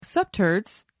Sup,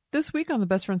 turds? This week on the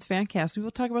Best Friends Fancast, we will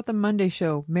talk about the Monday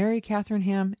show, Mary Catherine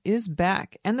Ham is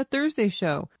Back, and the Thursday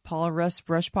show, Paula Rest's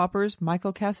Brush Poppers,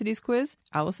 Michael Cassidy's Quiz,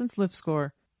 Allison's Lift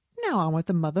Score. Now on with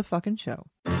the motherfucking show.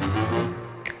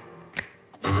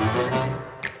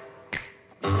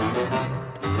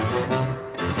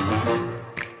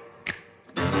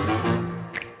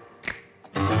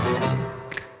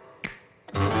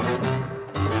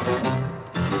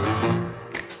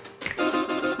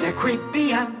 They're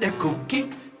creepy and they're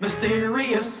kooky,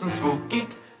 mysterious and spooky.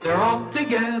 They're all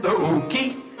together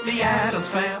ooky, the Addams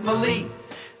Family.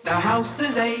 Their house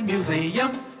is a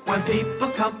museum. When people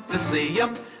come to see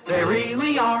them, they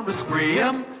really are a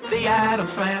scream, the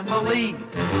Addams Family.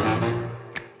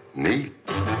 Neat.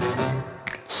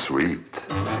 Sweet.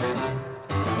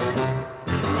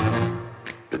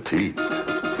 Petite.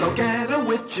 So get a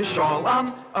witch's shawl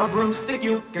on, a broomstick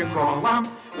you can crawl on.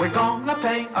 We're gonna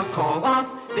pay a call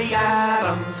on the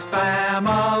Addams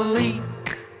Family.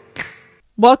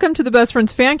 Welcome to the Best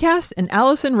Friends Fancast, an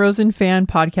Allison Rosen fan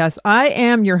podcast. I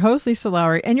am your host, Lisa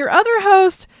Lowry, and your other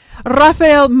host,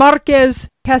 Rafael Marquez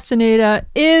Castaneda,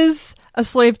 is a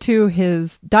slave to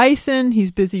his Dyson.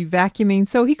 He's busy vacuuming,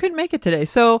 so he couldn't make it today.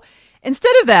 So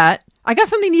instead of that, I got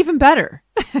something even better.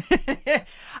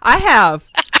 I have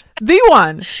the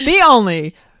one, the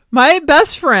only, my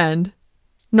best friend,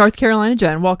 North Carolina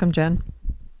Jen. Welcome, Jen.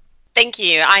 Thank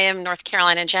you. I am North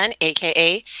Carolina Jen,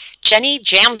 a.k.a. Jenny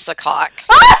Jams the Cock.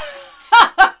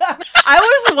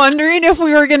 I was wondering if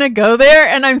we were going to go there,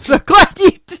 and I'm so glad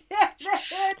you did.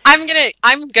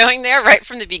 I'm going there right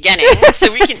from the beginning,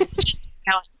 so we can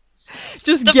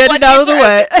just get it out of the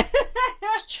way.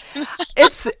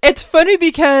 It's funny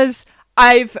because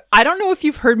I don't know if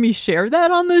you've heard me share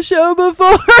that on the show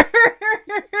before.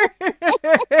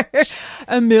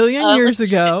 A million years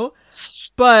ago.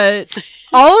 But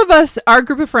all of us, our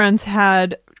group of friends,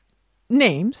 had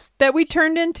names that we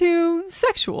turned into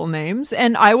sexual names.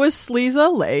 And I was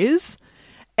Sleaza Lays.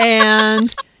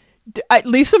 And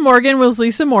Lisa Morgan was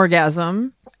Lisa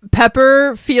Morgasm.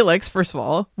 Pepper Felix, first of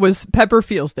all, was Pepper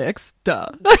Feelsticks. Duh.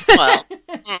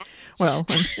 Well,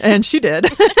 and she did.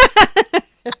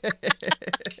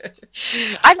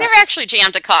 I've never actually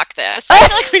jammed a cock, though. So I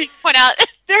feel like we need to point out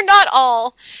they're not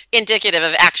all indicative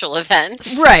of actual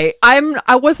events. Right.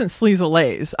 I wasn't Sleaza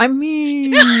Lays. I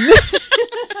mean...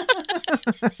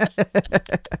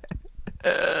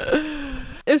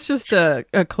 It's just a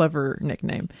clever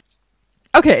nickname.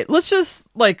 Okay, let's just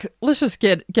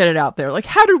get it out there. Like,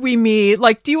 how did we meet?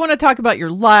 Like, do you want to talk about your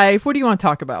life? What do you want to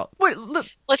talk about?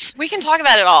 We can talk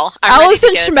about it all.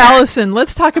 Allison Schmallison,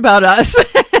 let's talk about us.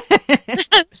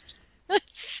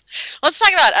 Let's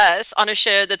talk about us on a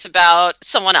show that's about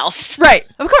someone else. Right,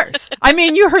 of course. I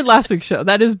mean, you heard last week's show.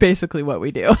 That is basically what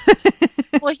we do.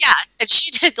 Well, yeah, and she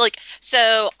did,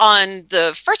 so on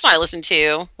the first one I listened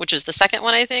to, which is the second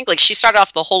one, I think, she started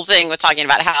off the whole thing with talking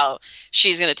about how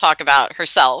she's going to talk about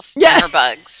herself and her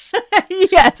bugs.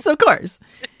 Yes, of course.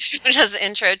 Which has the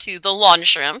intro to the lawn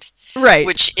shrimp. Right.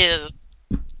 Which is,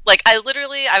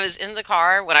 I was in the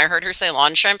car when I heard her say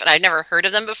lawn shrimp, and I'd never heard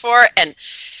of them before, and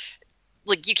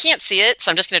you can't see it,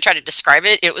 so I'm just going to try to describe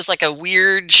it. It was like a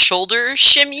weird shoulder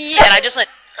shimmy, and I just went,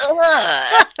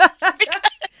 ugh.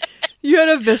 You had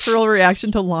a visceral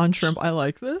reaction to lawn shrimp. I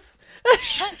like this.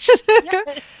 Yes.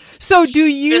 Yeah. So do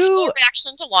you... Visceral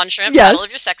reaction to lawn shrimp, yes. Title of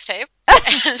your sex tape.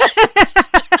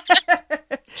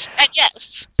 And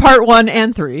yes. Part 1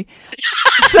 and 3.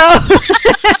 So...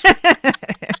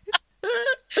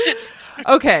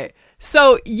 Okay.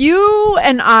 So you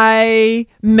and I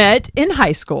met in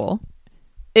high school.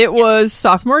 It was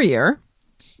sophomore year.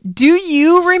 Do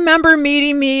you remember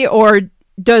meeting me, or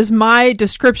does my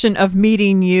description of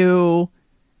meeting you,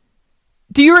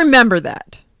 do you remember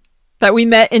that we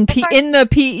met in the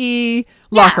PE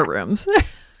locker rooms?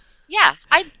 Yeah,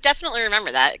 I definitely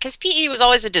remember that, because PE was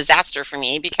always a disaster for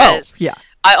me, because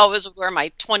I always would wear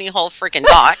my 20-hole freaking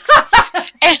box,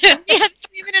 and we had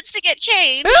 3 minutes to get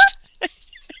changed.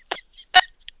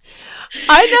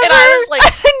 I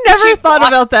never thought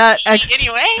about that.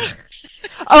 Anyway.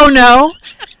 Oh, no.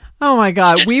 Oh, my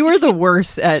God. We were the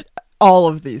worst at all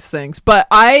of these things. But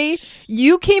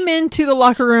you came into the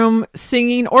locker room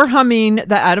singing or humming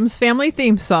the Addams Family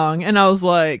theme song. And I was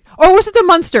like, or was it the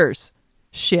Munsters?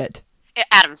 Shit.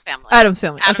 Addams Family.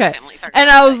 Okay. Family, and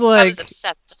I was like, I was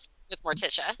obsessed with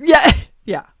Morticia. Yeah.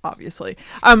 Yeah, obviously.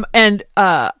 I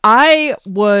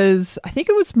think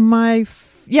it was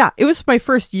it was my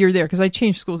first year there, because I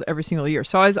changed schools every single year.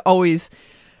 So I was always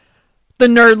the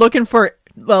nerd looking for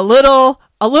a little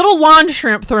lawn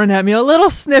shrimp thrown at me, a little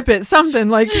snippet, something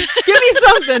give me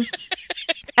something.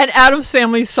 An Addams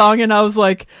Family song, and I was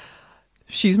like,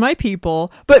 she's my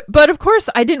people. But of course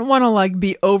I didn't want to like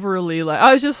be overly like,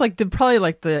 I was just like probably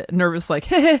like the nervous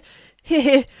like,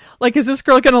 like, is this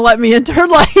girl going to let me into her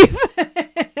life?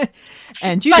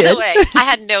 And you By did. the way, I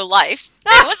had no life.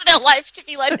 There was no life to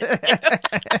be let into.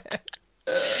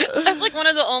 I was like one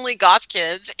of the only goth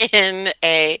kids in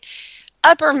a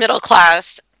upper middle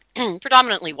class,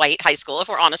 predominantly white high school, if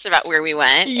we're honest about where we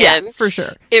went. Yeah, And for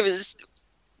sure.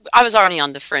 I was already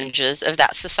on the fringes of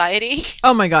that society.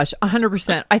 Oh my gosh,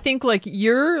 100%. I think like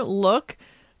your look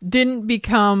didn't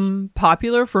become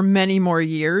popular for many more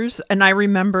years. And I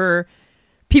remember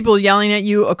people yelling at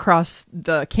you across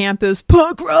the campus,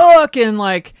 punk rock, and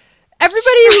like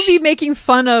everybody would be making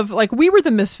fun of, like, we were the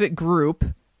misfit group.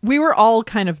 We were all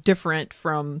kind of different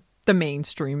from the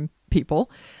mainstream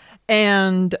people.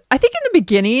 And I think in the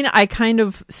beginning, I kind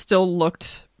of still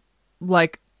looked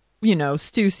like, you know,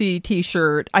 Stussy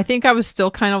t-shirt. I think I was still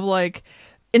kind of like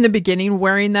in the beginning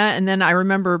wearing that. And then I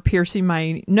remember piercing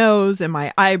my nose and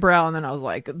my eyebrow. And then I was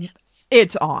like,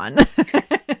 it's on.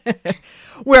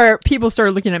 Where people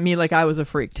started looking at me like I was a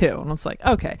freak too. And I was like,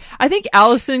 okay. I think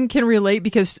Allison can relate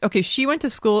because, okay, she went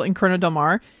to school in Corona Del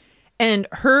Mar and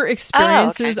her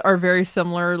experiences are very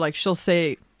similar. Like she'll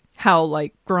say how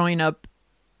like growing up,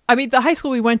 I mean, the high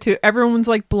school we went to, everyone's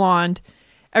like blonde.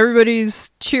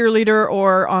 Everybody's cheerleader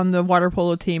or on the water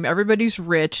polo team. Everybody's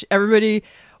rich. Everybody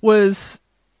was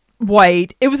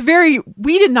white. It was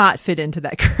we did not fit into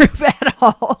that group at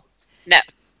all.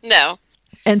 No.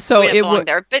 And so we didn't it belong was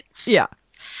there. But yeah.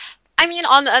 I mean,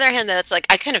 on the other hand, though, it's like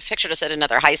I couldn't have pictured us at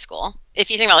another high school. If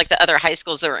you think about like the other high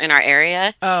schools that were in our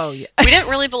area. Oh yeah. We didn't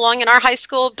really belong in our high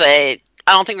school, but I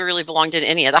don't think we really belonged in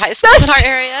any of the high schools in our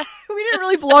area. We didn't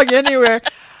really belong anywhere.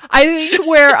 I think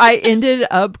where I ended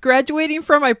up graduating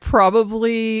from, I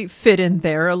probably fit in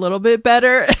there a little bit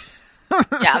better.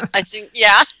 Yeah, I think,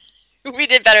 yeah, we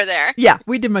did better there. Yeah,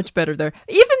 we did much better there.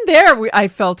 Even there, I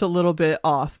felt a little bit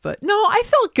off, but no, I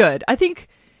felt good.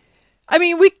 I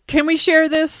mean, can we share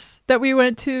this, that we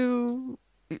went to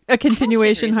a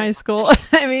continuation high school?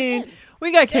 I mean,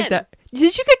 we got kicked out.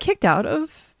 Did you get kicked out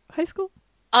of high school?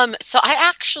 So I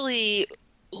actually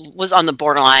was on the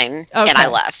borderline and I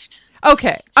left.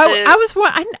 Okay. So,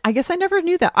 I guess I never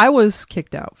knew that. I was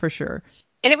kicked out for sure.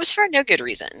 And it was for no good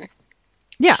reason.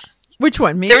 Yeah. Which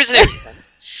one? Me? There was no reason.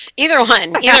 Either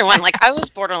one. Like I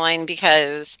was borderline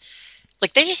because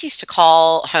like they just used to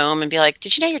call home and be like,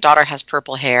 "Did you know your daughter has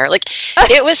purple hair?" Like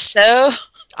it was so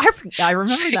I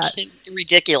remember that.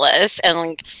 Ridiculous. And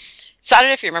like, so I don't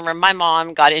know if you remember, my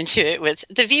mom got into it with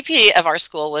the VP of our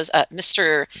school was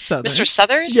Mr.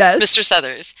 Southers. Yes. Mr.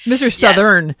 Southers. Mr.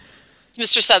 Southern. Yes.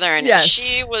 Mr. Southern. Yes.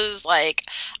 She was like,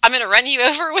 "I'm going to run you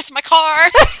over with my car."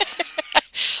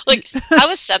 Like, I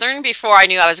was Southern before I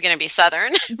knew I was going to be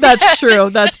Southern. That's true.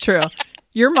 That's true.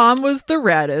 Your mom was the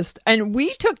raddest. And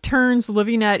we took turns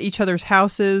living at each other's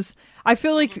houses. I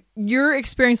feel like your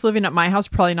experience living at my house,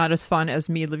 probably not as fun as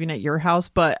me living at your house,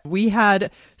 but we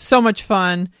had so much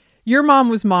fun. Your mom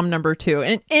was mom number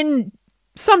 2. And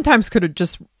sometimes could have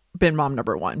just been mom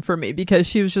number 1 for me because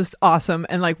she was just awesome.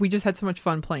 And like, we just had so much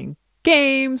fun playing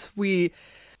games.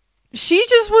 She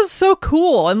just was so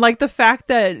cool. And like the fact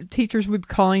that teachers would be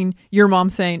calling your mom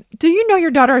saying, "Do you know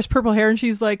your daughter has purple hair?" And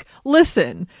she's like,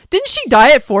 "Listen, didn't she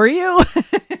dye it for you?"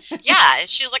 Yeah.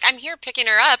 She's like, "I'm here picking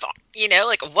her up. You know,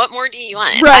 like, what more do you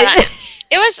want?" Right.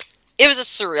 It was a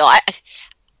surreal.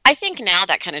 I think now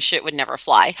that kind of shit would never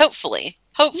fly. Hopefully.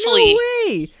 No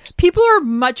way. People are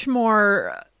much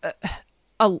more,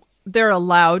 they're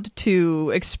allowed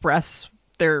to express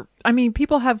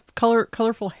people have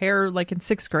colorful hair like in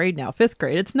 6th grade now, 5th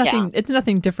grade. It's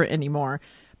nothing different anymore.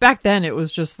 Back then it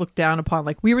was just looked down upon.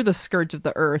 Like we were the scourge of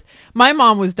the earth. My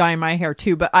mom was dyeing my hair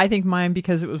too, but I think mine,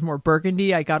 because it was more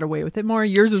burgundy, I got away with it more.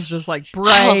 Yours was just like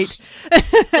bright.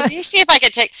 Let me see if I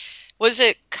could was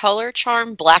it Color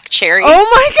Charm Black Cherry? Oh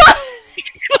my God.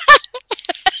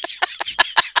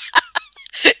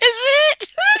 Is it?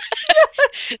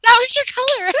 That was your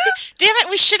color. Damn it,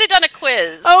 we should have done a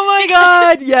quiz. Oh my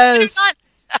God,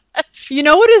 yes. You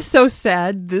know what is so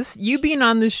sad? You being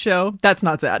on this show, that's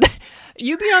not sad.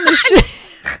 You being on this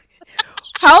show.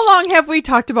 How long have we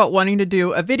talked about wanting to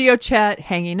do a video chat,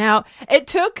 hanging out? It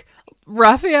took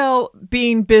Raphael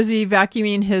being busy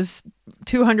vacuuming his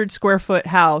 200 square foot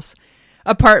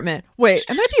apartment. Wait,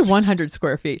 it might be 100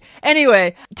 square feet.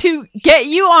 Anyway, to get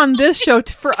you on this show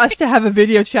for us to have a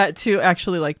video chat to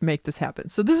actually like make this happen.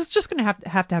 So this is just going to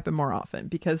have to happen more often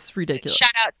because it's ridiculous.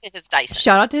 Shout out to his Dyson.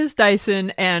 Shout out to his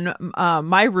Dyson. And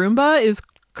my Roomba is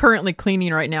currently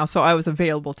cleaning right now, so I was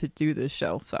available to do this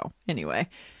show. So anyway.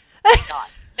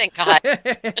 Thank God.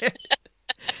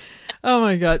 Oh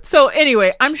my God. So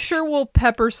anyway, I'm sure we'll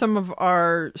pepper some of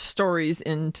our stories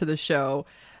into the show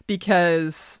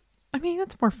because, I mean,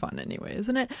 that's more fun anyway,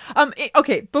 isn't it?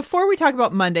 Okay, before we talk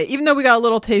about Monday, even though we got a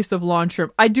little taste of lawn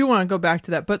shrimp, I do want to go back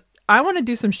to that, but I want to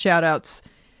do some shout outs.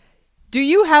 Do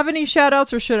you have any shout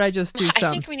outs or should I just do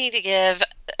some? I think we need to give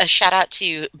a shout out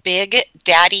to Big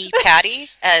Daddy Patty,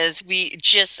 as we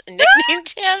just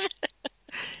nicknamed him.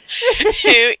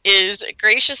 Who is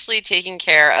graciously taking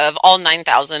care of all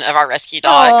 9,000 of our rescue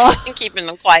dogs and keeping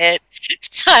them quiet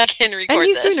so I can record and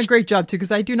he's this. doing a great job too,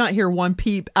 because I do not hear one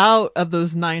peep out of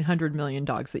those 900 million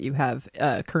dogs that you have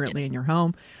currently in your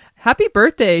home. Happy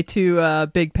birthday to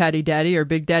Big Patty Daddy or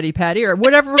Big Daddy Patty or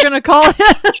whatever we're going to call it.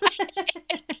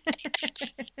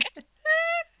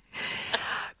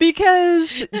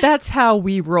 Because that's how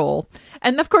we roll.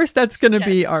 And of course, that's going to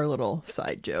be our little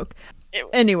side joke.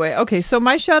 Anyway, okay, so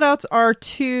my shout outs are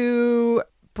to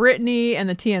Brittany and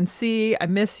the TNC. I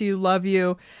miss you, love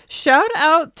you. Shout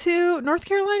out to North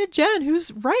Carolina Jen,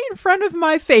 who's right in front of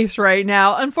my face right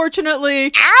now.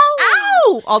 Unfortunately,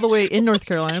 ow! All the way in North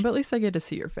Carolina, but at least I get to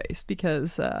see your face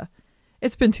because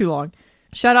it's been too long.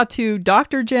 Shout out to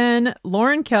Dr. Jen,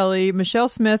 Lauren Kelly, Michelle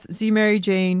Smith, Z Mary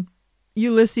Jane,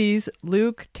 Ulysses,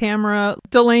 Luke, Tamara,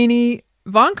 Delaney,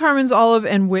 Von Carmen's Olive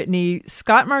and Whitney,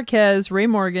 Scott Marquez, Ray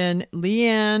Morgan,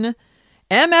 Leanne,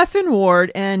 MF and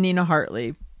Ward, and Nina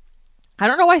Hartley. I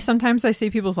don't know why sometimes I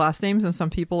say people's last names and some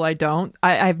people I don't.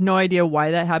 I have no idea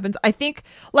why that happens. I think,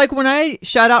 like, when I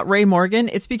shout out Ray Morgan,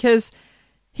 it's because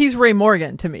he's Ray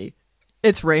Morgan to me.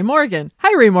 It's Ray Morgan.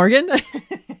 Hi, Ray Morgan. By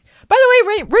the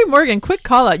way, Ray Morgan, quick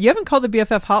call out. You haven't called the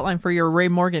BFF hotline for your Ray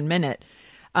Morgan minute.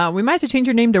 We might have to change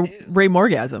your name to Ray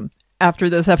Morgasm after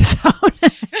this episode.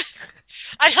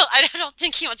 I don't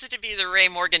think he wants it to be the Ray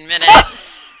Morgan Minute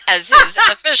as his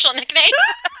official nickname.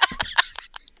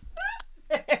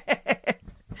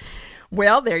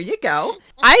 Well, there you go.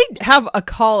 I have a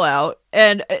call out,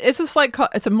 and it's a slight call.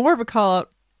 It's more of a call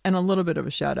out and a little bit of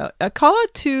a shout out. A call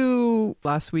out to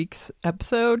last week's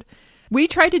episode. We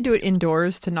tried to do it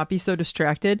indoors to not be so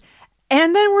distracted.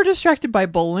 And then we're distracted by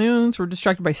balloons. We're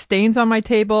distracted by stains on my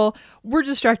table. We're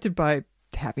distracted by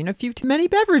having a few too many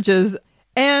beverages.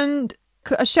 And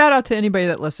a shout out to anybody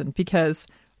that listened because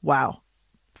wow.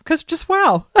 Because just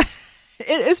wow.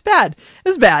 It's bad. It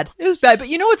was bad. But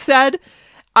you know what's sad?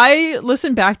 I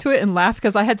listened back to it and laughed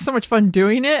because I had so much fun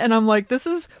doing it. And I'm like, this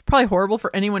is probably horrible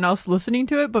for anyone else listening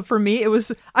to it. But for me,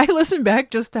 I listened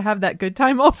back just to have that good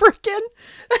time over again.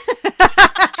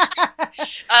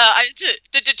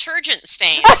 The detergent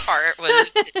stain part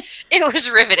was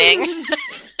riveting.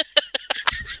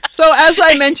 So as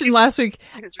I mentioned last week,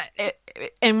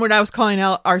 and when I was calling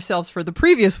out ourselves for the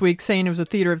previous week, saying it was a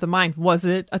theater of the mind, was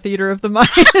it a theater of the mind?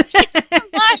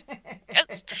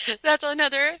 Yes, that's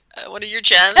another one of your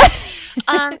gems.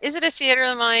 Is it a theater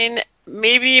of the mind?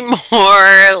 Maybe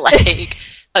more like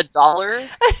a dollar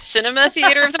cinema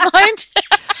theater of the mind.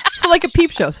 So like a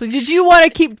peep show. So did you want to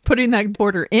keep putting that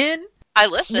quarter in? I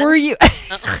listened. Were you?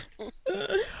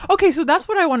 Okay, so that's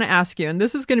what I want to ask you. And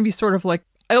this is going to be sort of like,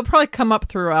 it'll probably come up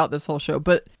throughout this whole show.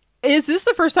 But is this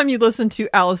the first time you listened to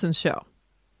Allison's show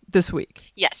this week?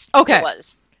 Yes. Okay. It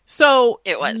was. So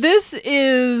it was. This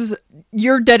is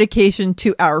your dedication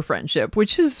to our friendship,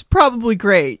 which is probably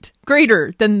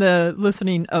greater than the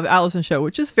listening of Allison's show,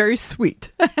 which is very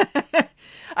sweet.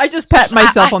 I just pat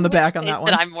myself on the back on that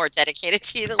one. I'm more dedicated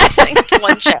to you than listening to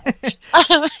one show.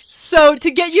 So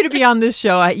to get you to be on this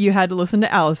show, you had to listen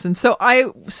to Allison. So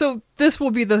this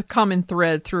will be the common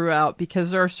thread throughout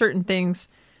because there are certain things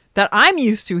that I'm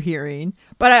used to hearing,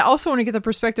 but I also want to get the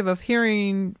perspective of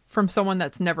hearing from someone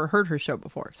that's never heard her show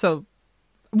before. So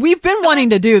we've been wanting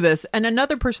to do this. And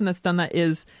another person that's done that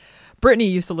is Brittany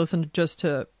used to listen just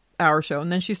to our show. And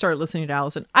then she started listening to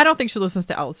Allison. I don't think she listens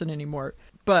to Allison anymore,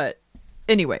 but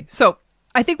anyway, so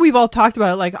I think we've all talked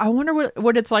about it. Like, I wonder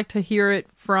what it's like to hear it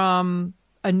from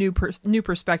a new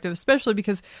perspective, especially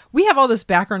because we have all this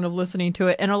background of listening to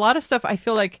it. And a lot of stuff I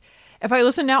feel like if I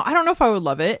listen now, I don't know if I would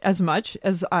love it as much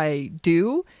as I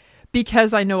do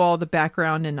because I know all the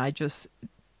background and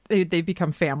they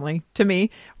become family to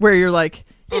me where you're like,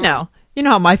 you know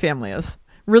how my family is.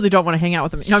 Really don't want to hang out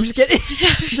with them. No, I'm just kidding.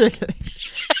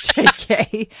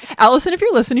 JK. Allison, if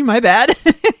you're listening, my bad.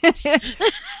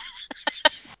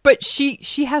 But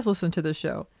she has listened to the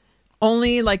show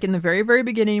only like in the very, very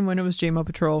beginning when it was JMO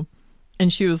Patrol.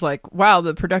 And she was like, wow,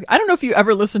 the production. I don't know if you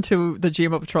ever listened to the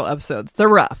JMO Patrol episodes. They're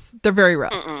rough. They're very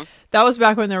rough. Mm-mm. That was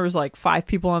back when there was like 5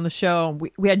 people on the show. And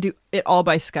we had to do it all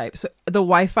by Skype. So the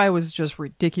Wi-Fi was just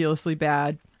ridiculously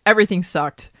bad. Everything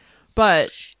sucked. But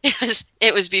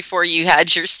It was before you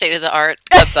had your state of the art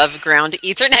above ground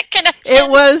Ethernet connection. it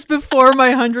was before my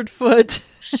 100-foot.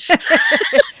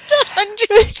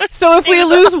 100 So if we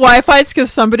lose Wi-Fi, it's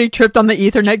because somebody tripped on the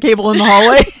Ethernet cable in the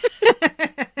hallway.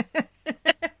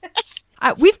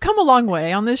 We've come a long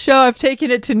way on this show. I've taken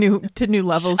it to new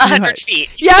levels. 100 feet.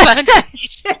 Yeah. 100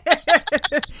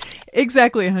 feet.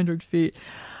 Exactly 100 feet.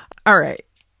 All right.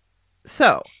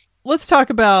 So let's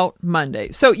talk about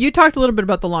Monday. So you talked a little bit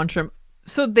about the lawn shrimp.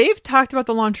 So they've talked about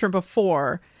the lawn shrimp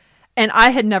before, and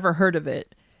I had never heard of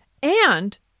it.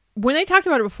 And when they talked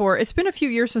about it before, it's been a few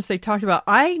years since they talked about it.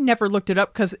 I never looked it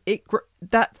up because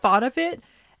that thought of it,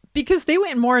 because they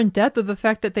went more in depth of the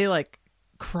fact that they like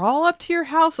crawl up to your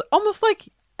house, almost like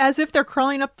as if they're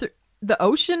crawling up the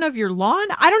ocean of your lawn.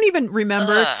 I don't even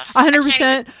remember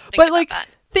 100%, but like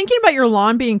thinking about your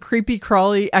lawn being creepy,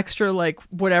 crawly, extra like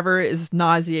whatever is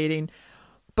nauseating.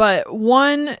 But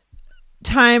one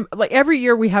time, like every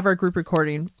year we have our group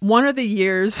recording. One of the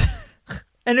years,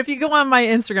 and if you go on my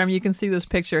Instagram, you can see this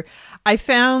picture. I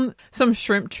found some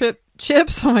shrimp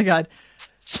chips. Oh my God.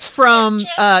 From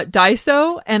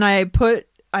Daiso, and I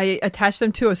attached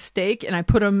them to a stake and I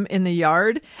put them in the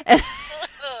yard. And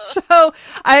so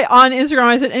on Instagram,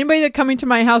 I said, anybody that coming to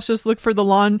my house, just look for the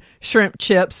lawn shrimp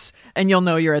chips and you'll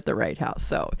know you're at the right house.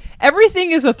 So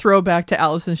everything is a throwback to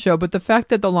Allison's show, but the fact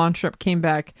that the lawn shrimp came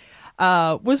back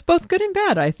was both good and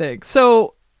bad, I think.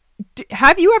 So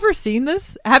have you ever seen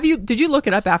this? Did you look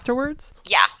it up afterwards?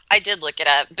 Yeah, I did look it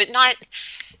up, but not.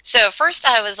 So first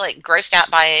I was like grossed out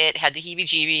by it, had the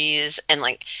heebie-jeebies, and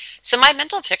like, so my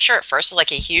mental picture at first was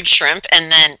like a huge shrimp.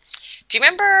 And then, do you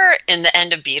remember in the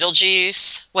end of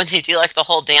Beetlejuice when they do like the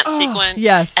whole dance sequence?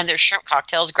 Yes. And there's shrimp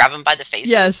cocktails, grab them by the faces?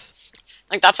 Yes.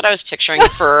 Like, that's what I was picturing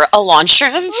for a lawn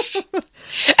shrimp. And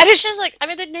it's just like, I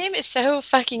mean, the name is so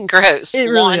fucking gross. It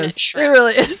really lawn is. shrimp. It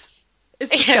really is.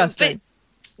 It's disgusting.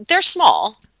 But they're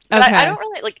small. But Okay. I don't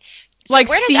really like. So like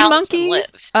where does sea Allison monkey,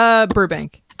 live?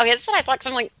 Burbank. Okay, that's what I thought. 'Cause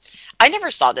I'm like, I never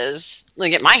saw those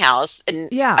like at my house, and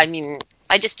Yeah. I mean,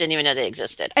 I just didn't even know they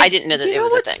existed. I didn't know that you it know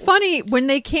was a what's thing. funny, when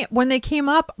they came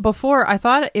up before, I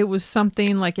thought it was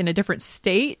something like in a different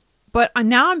state, but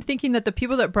now I'm thinking that the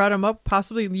people that brought them up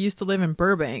possibly used to live in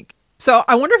Burbank. So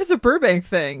I wonder if it's a Burbank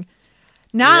thing.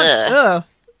 Ugh.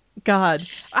 God,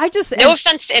 I just No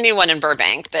offense to anyone in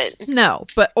Burbank, but no,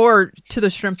 but or to the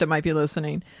shrimp that might be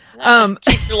listening.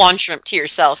 keep your lawn shrimp to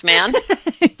yourself, man.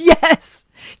 Yes.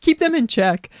 Keep them in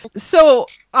check. So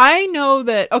I know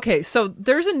that, okay, so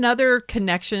there's another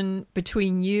connection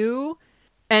between you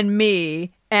and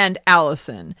me and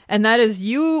Allison. And that is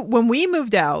you, when we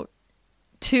moved out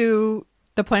to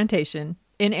the plantation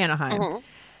in Anaheim,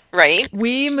 Right?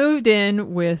 we moved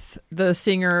in with the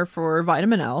singer for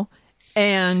Vitamin L.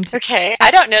 And, Okay,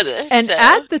 I don't know this. and so.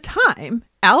 at the time,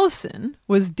 Allison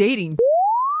was dating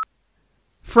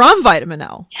from Vitamin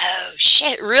L. Oh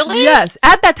shit! Really? Yes,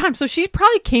 at that time. So she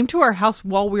probably came to our house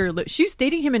while we were. She was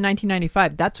dating him in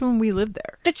 1995. That's when we lived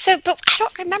there. But I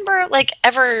don't remember like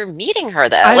ever meeting her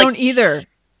though. I Like, don't either.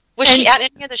 Was she at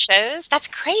any of the shows? That's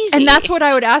crazy. And that's what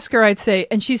I would ask her. I'd say,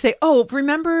 and she'd say, "Oh,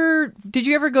 remember? Did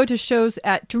you ever go to shows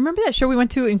at? Do you remember that show we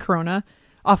went to in Corona,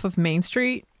 off of Main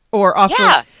Street, or off?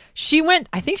 Yeah. Of, she went.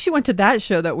 I think she went to that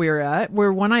show that we were at,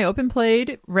 where One Eye Open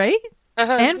played, right?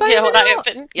 And yeah, One Eye L.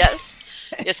 Open. Yes.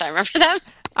 Yes, I remember them.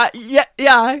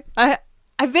 Yeah. I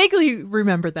vaguely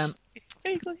remember them.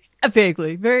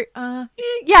 Vaguely. Very,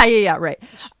 yeah, right.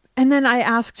 And then I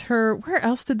asked her, where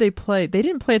else did they play? They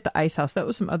didn't play at the Ice House. That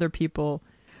was some other people.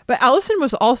 But Allison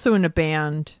was also in a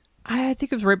band. I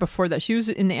think it was right before that. She was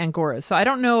in the Angora. So I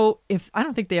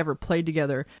don't think they ever played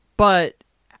together. But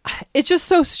it's just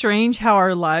so strange how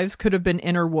our lives could have been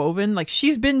interwoven. Like,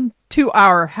 she's been to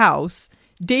our house,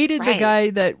 dated the guy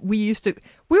that we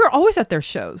were always at their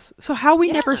shows. So how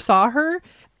we never saw her,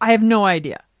 I have no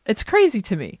idea. It's crazy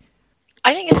to me.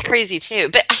 I think it's crazy too.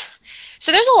 But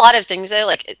so there's a lot of things though,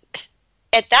 like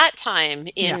at that time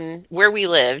in where we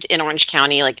lived in Orange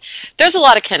County, like there's a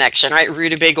lot of connection, right?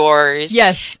 Ruta Big Oars.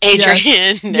 Yes.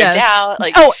 Adrian, no doubt.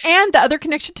 Like, oh, and the other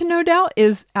connection to No Doubt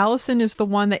is Allison is the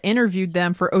one that interviewed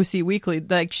them for OC Weekly.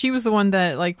 Like, she was the one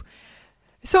that, like,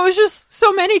 so it was just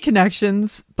so many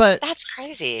connections, but that's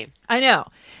crazy. I know.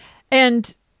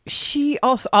 And she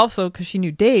also because she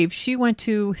knew Dave, she went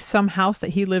to some house that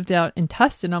he lived out in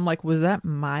Tustin. I'm like, was that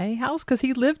my house? Because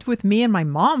he lived with me and my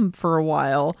mom for a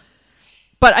while.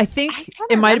 But I think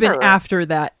it might have been after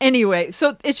that. Anyway,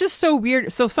 so it's just so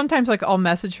weird. So sometimes, like, I'll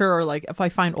message her, or like if I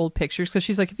find old pictures, because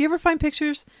she's like, if you ever find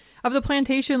pictures of the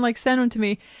plantation, like, send them to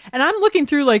me. And I'm looking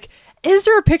through, like, is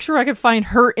there a picture I could find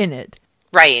her in it?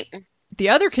 Right. The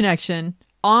other connection,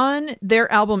 on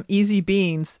their album Easy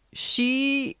Beans,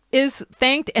 she is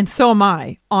thanked, and so am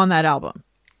I on that album.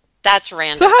 That's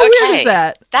random. So how weird is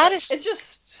that? That is... It's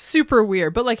just super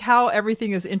weird, but like how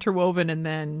everything is interwoven. And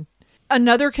then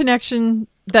another connection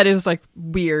that is like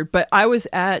weird, but I was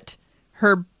at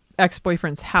her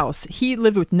ex-boyfriend's house. He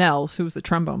lived with Nels, who was the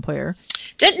trombone player.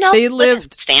 Didn't Nels live in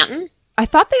Stanton? I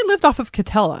thought they lived off of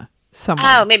Catella somewhere.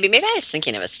 Oh, maybe I was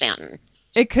thinking it was Stanton.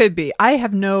 It could be. I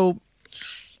have no...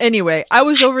 Anyway, I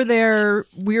was over there.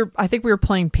 I think we were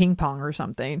playing ping pong or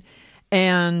something.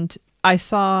 And I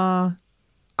saw...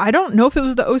 I don't know if it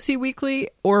was the OC Weekly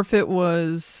or if it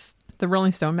was the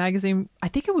Rolling Stone magazine. I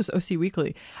think it was OC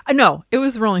Weekly. No, it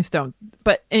was Rolling Stone.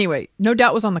 But anyway, No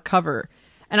Doubt was on the cover.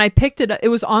 And I picked it up. It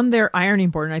was on their ironing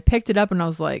board. And I picked it up and I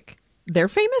was like, they're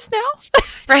famous now?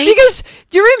 Right. Because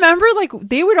do you remember, like,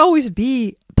 they would always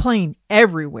be playing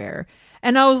everywhere.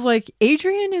 And I was like,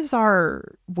 Adrian is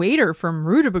our waiter from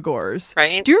Rudabagors.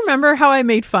 Right. Do you remember how I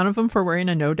made fun of him for wearing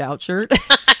a No Doubt shirt?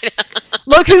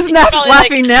 Look who's not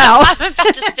laughing now. I'm about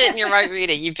to spit in your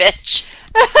margarita, you bitch.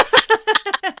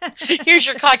 Here's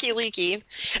your cocky leaky.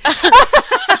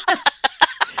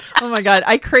 Oh my god,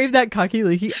 I crave that cocky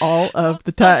leaky all of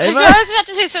the time. I was about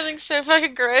to say something so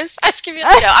fucking gross. I'm just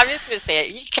gonna say it.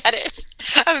 You get it.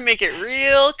 I'm gonna make it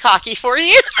real cocky for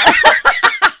you.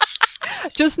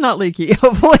 Just not leaky,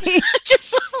 hopefully.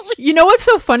 Just not leaky. You know what's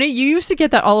so funny? You used to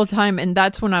get that all the time, and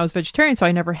that's when I was vegetarian, so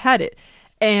I never had it.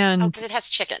 And because it has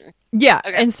chicken. Yeah,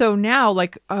 okay. And so now,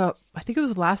 like, I think it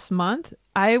was last month,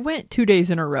 I went 2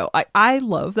 days in a row. I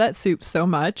love that soup so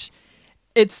much.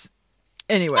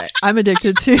 Anyway, I'm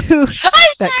addicted to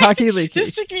that cocky leaky.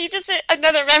 This took me to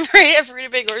another memory of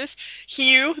Rudabagors.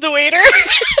 Hugh, the waiter.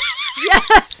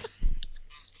 Yes.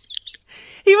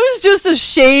 He was just a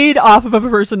shade off of a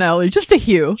personality, just a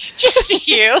hue. Just a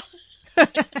hue.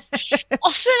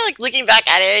 Also, like, looking back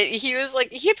at it, he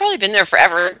had probably been there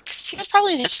forever because he was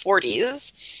probably in his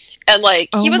 40s, and like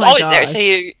he was always there. So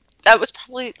he was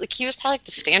probably like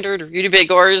the standard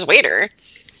Rudabagors waiter.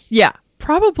 Yeah,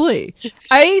 probably.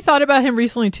 I thought about him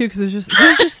recently too because he was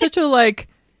just such a like.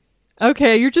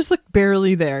 Okay, you're just like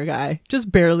barely there, guy.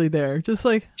 Just barely there. Just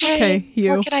like, okay,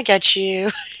 Hugh. What can I get you?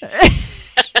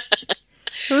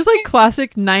 It was like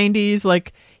classic 90s,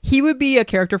 like he would be a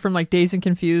character from like Dazed and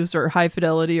Confused or High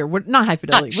Fidelity or what? Not High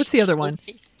Fidelity. What's the other one?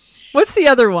 What's the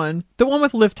other one? The one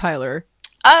with Liv Tyler.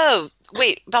 Oh,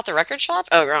 wait, about the record shop?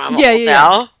 Oh, girl,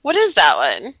 yeah. What is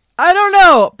that one? I don't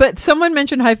know, but someone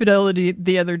mentioned High Fidelity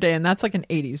the other day, and that's like an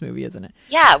 80s movie, isn't it?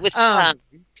 Yeah, with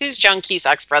who's John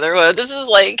Cusack's brother? Well, this is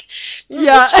like,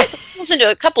 yeah. Listen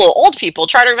to a couple of old people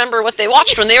try to remember what they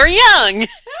watched when they were young.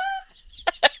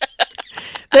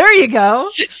 There you go.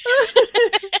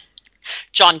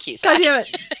 John Cusack. God damn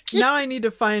it. Now I need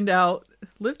to find out.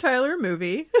 Liv Tyler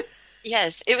movie.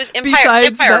 Yes, it was Besides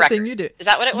Empire that Records. thing you do. Is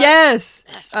that what it was?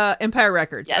 Yes. Empire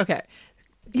Records. Yes. Okay.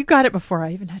 You got it before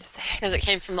I even had to say it. Because it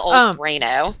came from the old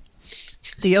Braino.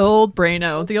 The old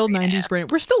Braino. The old 90s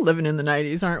Braino. We're still living in the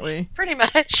 90s, aren't we? Pretty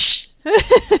much.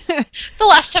 The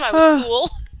last time I was cool.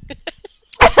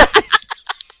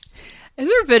 Is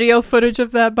there video footage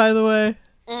of that, by the way?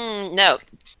 No.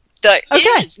 There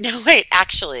is. No, wait,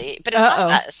 actually. But it's not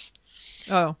us.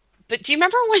 Oh. But do you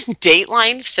remember when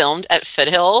Dateline filmed at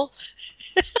Foothill?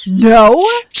 No.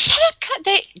 Shut up.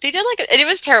 They did and it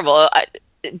was terrible.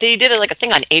 They did a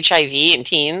thing on HIV in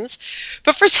teens,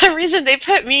 but for some reason they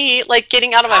put me like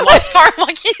getting out of my mom's car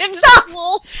walking into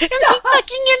school in the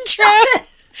fucking intro.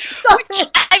 Which,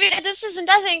 I mean, this isn't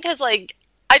nothing because like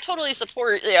I totally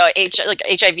support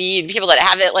HIV and people that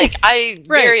have it. Like I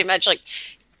very much like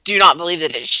do not believe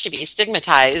that it should be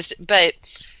stigmatized, but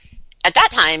at that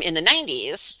time in the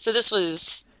 90s, so this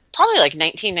was probably like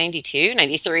 1992,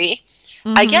 93,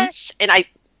 I guess, and I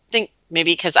think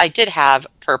maybe because I did have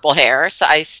purple hair, so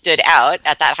I stood out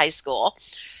at that high school.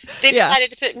 They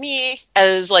decided to put me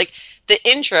as like the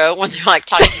intro when they're like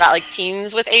talking about like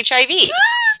teens with HIV.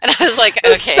 And I was like,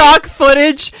 okay. Stock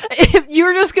footage.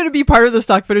 You're just going to be part of the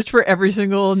stock footage for every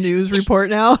single news report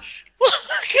now.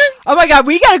 Oh my God,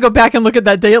 we got to go back and look at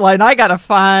that Dateline. I got to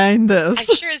find this.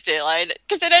 I'm sure it's Dateline.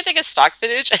 Because then I think of stock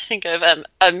footage. I think of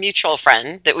a mutual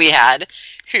friend that we had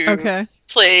who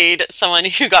played someone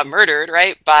who got murdered,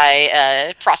 right, by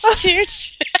a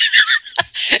prostitute.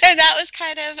 And that was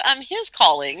kind of his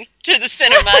calling to the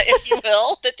cinema, if you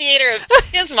will, the theater of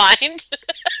his mind.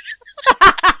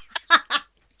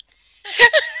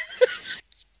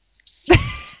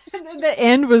 And then the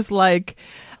end was like,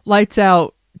 lights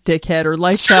out, dickhead, or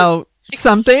lights out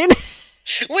something.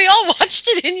 We all watched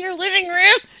it in your living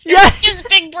room. Yeah. His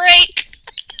big break.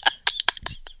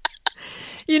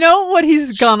 You know what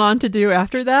he's gone on to do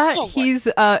after that? Oh, He's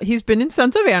been in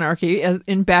Sons of Anarchy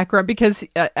in background because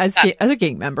as a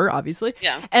gang member, obviously.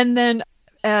 Yeah. And then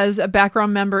as a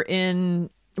background member in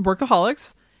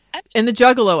Workaholics, in the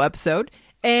Juggalo episode,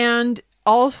 and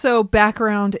also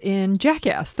background in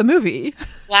Jackass, the movie.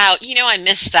 Wow, I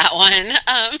missed that one.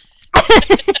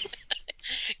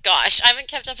 Gosh, I haven't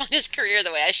kept up on his career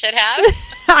the way I should have.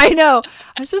 I know.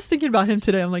 I was just thinking about him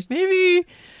today. I'm like, maybe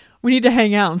we need to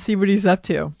hang out and see what he's up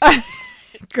to. God.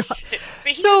 But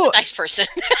he was a nice person.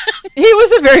 He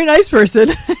was a very nice person.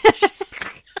 I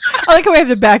like how we have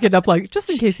to back it up, like, just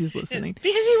in case he's listening.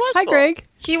 Because he was Hi, cool. Greg.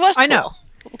 He was cool. I know.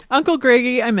 Uncle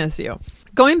Greggy, I miss you.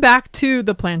 Going back to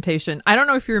the plantation, I don't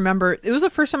know if you remember, it was the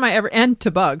first time and to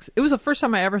bugs, it was the first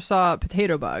time I ever saw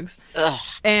potato bugs. Ugh.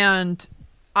 And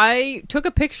I took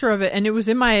a picture of it, and it was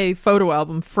in my photo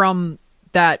album from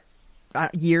that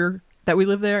year that we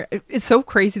lived there. It's so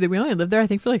crazy that we only lived there, I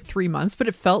think, for like 3 months, but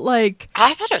it felt like...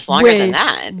 I thought it was longer than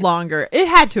that. Longer. It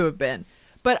had to have been.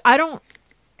 But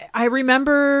I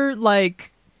remember,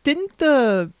 like, didn't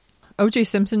the O.J.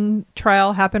 Simpson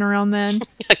trial happen around then?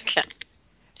 Okay.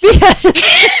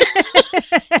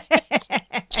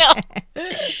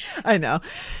 I know.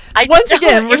 Once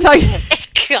again, we're talking...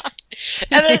 God.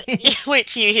 And then wait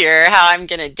till you hear how I'm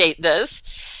going to date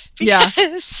this.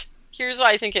 Because here's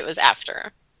why I think it was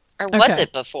after. Or was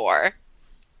it before?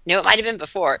 No, it might have been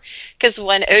before. Because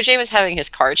when OJ was having his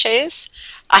car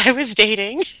chase, I was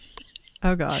dating.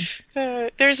 Oh, God.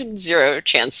 There's zero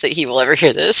chance that he will ever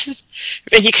hear this.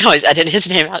 And you can always edit his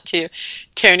name out too.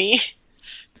 Tony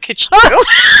Cucino.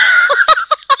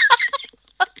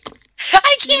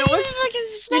 I can't even fucking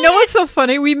say You know what's so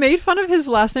funny? We made fun of his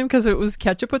last name because it was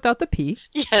ketchup without the P.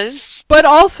 Yes. But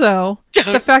also,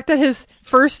 the fact that his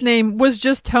first name was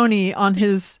just Tony on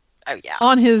his... Oh, yeah.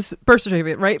 On his birth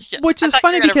certificate, right? Yes. Which is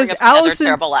funny because because Allison...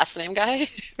 terrible last name guy.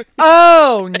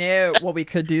 Oh, no. Well, we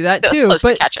could do that too. Close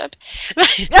to ketchup.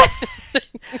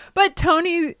 But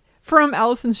Tony from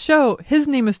Allison's show, his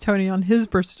name is Tony on his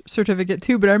birth certificate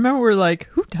too. But I remember we were like,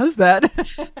 who does that?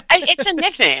 It's a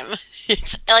nickname.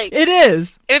 It's like... It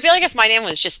is. It would be like if my name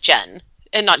was just Jen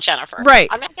and not Jennifer. Right.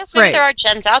 I mean, I guess maybe there are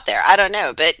Jens out there. I don't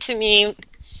know. But to me...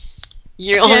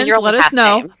 Let us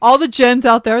know. Names. All the Jens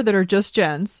out there that are just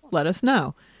Jens, let us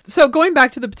know. So going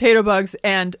back to the potato bugs,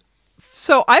 and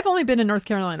so I've only been in North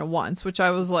Carolina once, which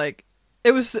I was like, it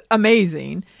was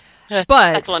amazing.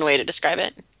 That's one way to describe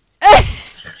it.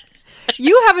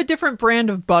 You have a different brand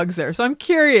of bugs there, so I'm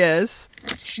curious,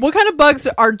 what kind of bugs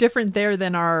are different there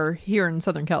than are here in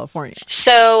Southern California?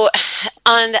 So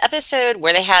on the episode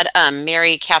where they had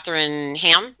Mary Catherine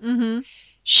Ham,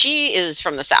 she is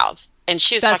from the South. And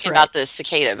she was talking about the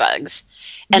cicada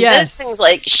bugs. And those things,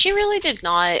 like, she really did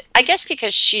not... I guess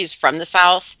because she's from the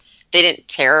South, they didn't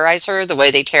terrorize her the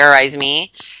way they terrorize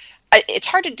me. It's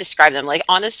hard to describe them. Like,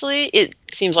 honestly, it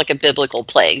seems like a biblical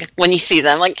plague when you see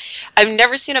them. Like, I've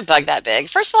never seen a bug that big.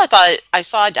 First of all, I thought I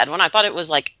saw a dead one. I thought it was,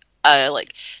 like, a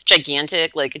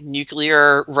gigantic, like,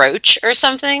 nuclear roach or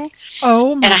something.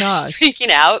 Oh, my gosh. I was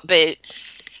freaking out. But,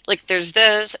 like, there's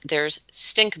those. There's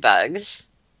stink bugs.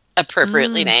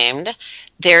 Appropriately named.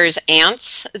 There's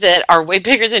ants that are way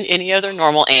bigger than any other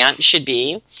normal ant should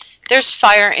be. There's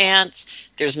fire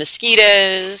ants. There's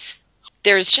mosquitoes.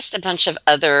 There's just a bunch of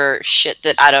other shit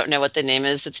that I don't know what the name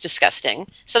is. That's disgusting.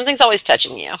 Something's always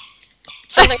touching you.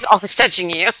 Something's always touching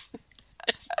you.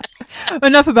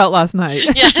 Enough about last night.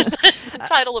 Yes. The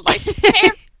title of my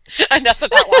tape. Enough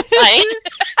about last night.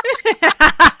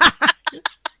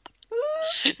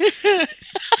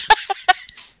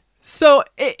 So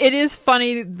it is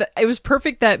funny. It was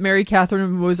perfect that Mary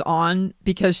Catherine was on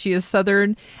because she is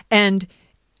Southern. And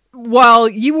while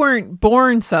you weren't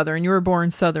born Southern, you were born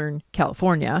Southern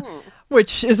California,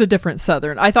 which is a different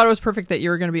Southern. I thought it was perfect that you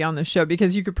were going to be on this show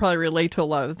because you could probably relate to a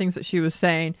lot of the things that she was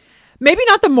saying. Maybe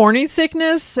not the morning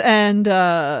sickness and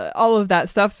all of that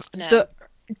stuff. No.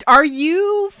 Are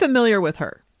you familiar with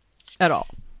her at all?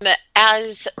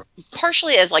 As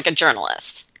partially as like a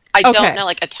journalist. I don't know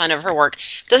like a ton of her work.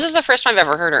 This is the first time I've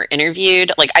ever heard her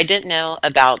interviewed. Like I didn't know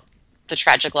about the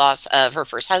tragic loss of her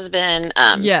first husband.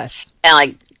 Yes. And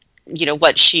like, you know,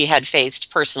 what she had faced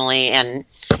personally and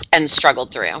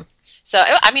struggled through. So,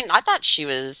 I mean, I thought she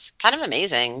was kind of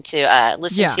amazing to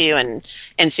listen to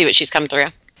and see what she's come through.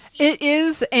 It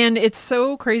is. And it's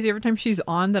so crazy every time she's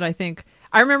on that I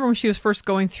remember when she was first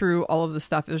going through all of the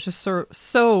stuff, it was just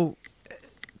so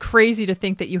crazy to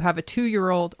think that you have a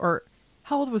 2-year-old or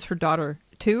how old was her daughter?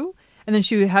 2? And then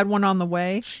she had one on the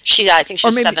way. I think she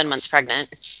was 7 months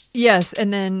pregnant. Yes.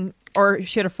 And then, or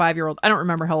she had a 5-year-old. I don't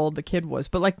remember how old the kid was,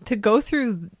 but like to go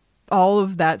through all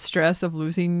of that stress of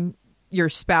losing your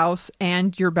spouse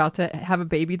and you're about to have a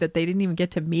baby that they didn't even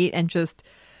get to meet, and just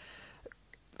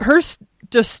her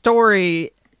just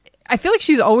story. I feel like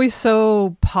she's always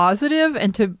so positive,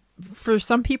 and for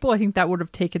some people, I think that would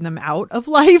have taken them out of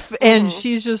life, and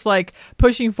she's just like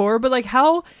pushing forward. But like,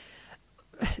 how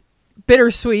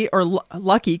bittersweet or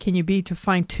lucky can you be to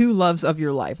find two loves of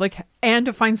your life, like, and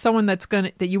to find someone that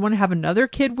you want to have another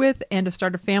kid with, and to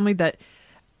start a family that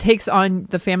takes on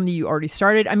the family you already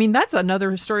started. I mean, that's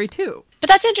another story too. But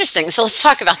that's interesting. So let's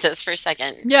talk about this for a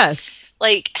second. Yes.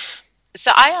 Like,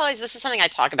 so this is something I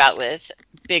talk about with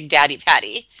Big Daddy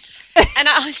Patty. And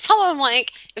I always tell him,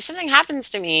 like, if something happens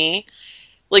to me,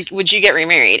 like, would you get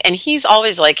remarried? And he's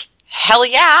always like, hell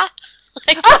yeah.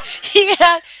 Like, he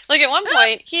had, like, at one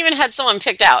point, he even had someone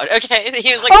picked out, okay?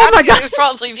 He was like, oh my God. God. It would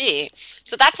probably be.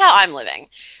 So that's how I'm living.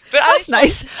 But That's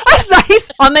nice. That's nice.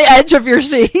 On the edge of your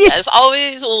seat. Yes,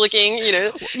 always looking,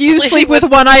 You sleep with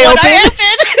one eye open.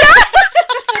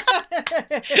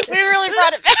 We really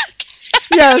brought it back.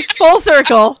 Yes, full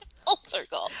circle. Full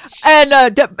circle. And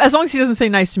as long as he doesn't say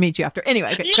nice to meet you after.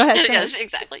 Anyway, okay, go ahead. Yes,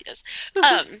 exactly. Yes.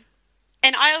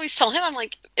 And I always tell him, I'm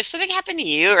like, if something happened to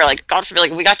you, or like, God forbid,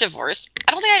 like, we got divorced,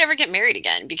 I don't think I'd ever get married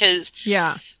again, because,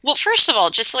 yeah. Well, first of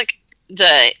all, just like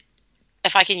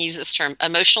if I can use this term,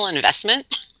 emotional investment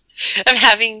of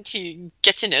having to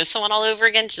get to know someone all over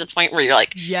again, to the point where you're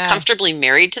like comfortably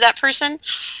married to that person.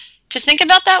 To think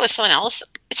about that with someone else,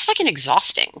 it's fucking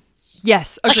exhausting.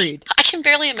 Yes, agreed. Like, I can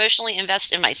barely emotionally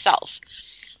invest in myself.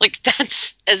 Like,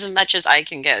 that's as much as I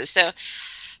can go. So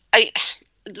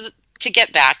to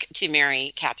get back to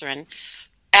Mary Catherine,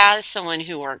 as someone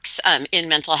who works in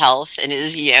mental health and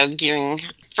is, giving,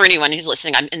 for anyone who's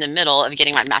listening, I'm in the middle of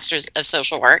getting my master's of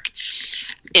social work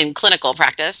in clinical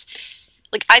practice.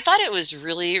 Like, I thought it was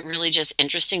really, really just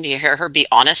interesting to hear her be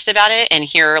honest about it, and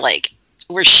hear, like,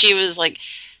 where she was like,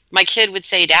 my kid would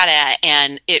say dada,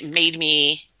 and it made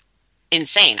me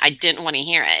insane. I didn't want to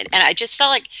hear it. And I just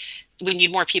felt like we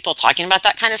need more people talking about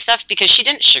that kind of stuff, because she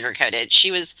didn't sugarcoat it.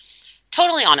 She was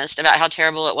totally honest about how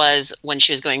terrible it was when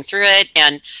she was going through it,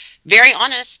 and very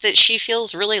honest that she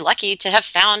feels really lucky to have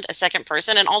found a second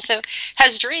person, and also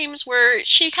has dreams where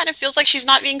she kind of feels like she's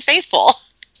not being faithful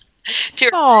to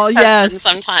her husband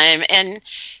sometime. And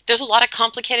there's a lot of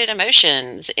complicated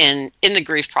emotions in the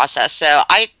grief process. So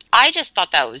I just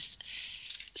thought that was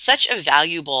such a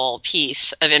valuable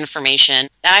piece of information. And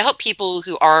I hope people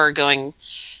who are going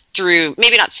through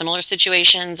maybe not similar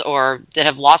situations, or that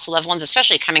have lost loved ones,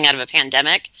 especially coming out of a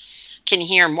pandemic, can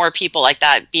hear more people like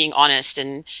that being honest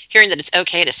and hearing that it's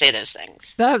okay to say those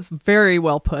things. That's very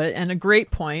well put, and a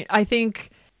great point. I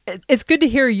think it's good to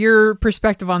hear your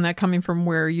perspective on that, coming from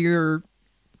where you're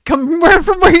coming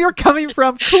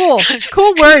from.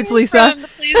 Cool words, Lisa. From the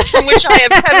place from which I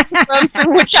am coming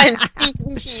from which I am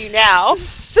speaking to you now.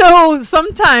 So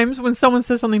sometimes when someone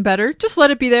says something better, just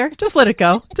let it be there. Just let it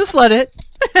go. Just let it.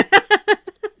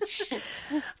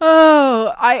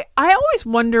 Oh, I always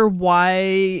wonder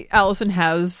why Allison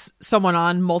has someone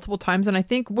on multiple times, and I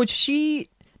think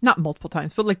not multiple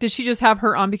times, but like, did she just have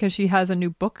her on because she has a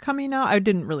new book coming out? I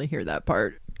didn't really hear that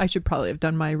part. I should probably have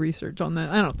done my research on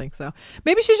that. I don't think so.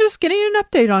 Maybe she's just getting an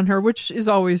update on her, which is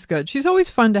always good. She's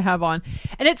always fun to have on.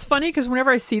 And it's funny because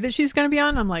whenever I see that she's going to be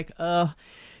on, I'm like,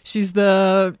 she's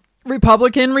the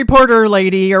Republican reporter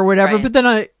lady or whatever. Right.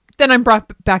 But then I'm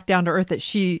brought back down to earth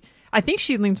that I think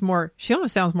she leans more, she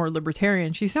almost sounds more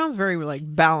libertarian. She sounds very like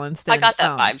balanced. I got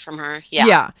that vibe from her. Yeah.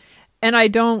 Yeah.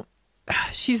 And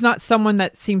she's not someone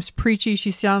that seems preachy. She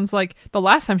sounds like the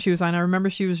last time she was on, I remember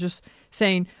she was just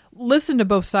saying, listen to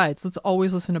both sides. Let's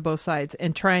always listen to both sides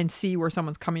and try and see where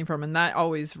someone's coming from. And that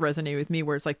always resonated with me,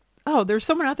 where it's like, oh, there's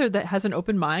someone out there that has an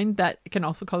open mind that can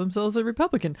also call themselves a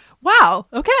Republican. Wow.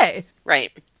 Okay.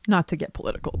 Right. Not to get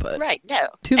political, but right. No.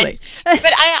 Too late.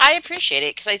 But I appreciate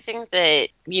it, because I think that,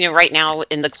 right now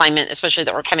in the climate, especially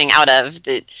that we're coming out of,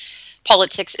 that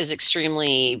politics is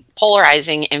extremely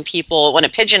polarizing, and people want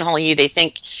to pigeonhole you. They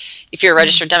think if you're a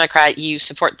registered Democrat, you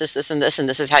support this, this, and this, and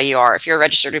this is how you are. If you're a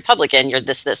registered Republican, you're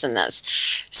this, this, and this.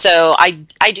 So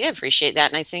I do appreciate that.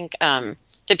 And I think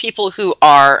the people who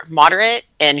are moderate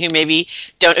and who maybe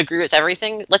don't agree with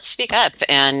everything, let's speak up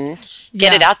and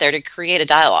get it out there to create a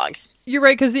dialogue. You're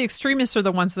right, because the extremists are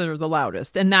the ones that are the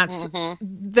loudest, and that's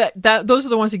those are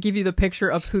the ones that give you the picture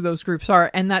of who those groups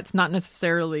are, and that's not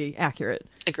necessarily accurate.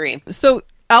 Agree. So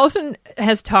Allison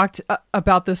has talked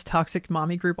about this toxic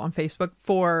mommy group on Facebook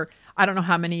for I don't know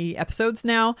how many episodes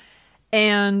now,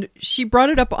 and she brought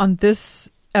it up on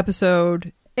this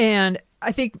episode, and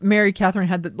I think Mary Catherine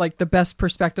had the best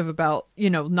perspective about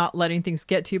not letting things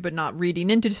get to you, but not reading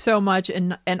into so much,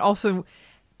 and also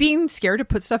being scared to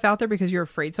put stuff out there because you're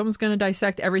afraid someone's going to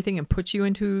dissect everything and put you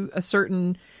into a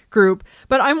certain group.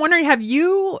 But I'm wondering, have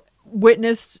you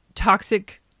witnessed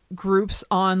toxic groups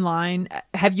online?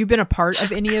 Have you been a part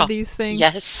of any of these things?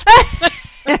 Yes.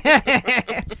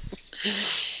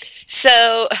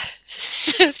 So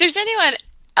if there's anyone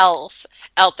else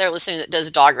out there listening that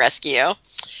does dog rescue,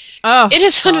 it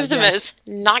is one of the most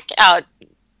knockout,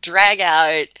 drag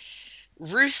out,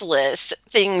 ruthless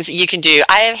things you can do.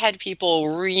 I have had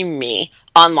people ream me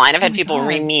online. I've had people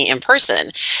ream me in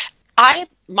person. My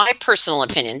personal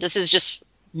opinion, this is just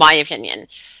my opinion,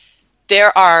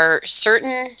 there are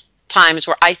certain times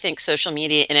where I think social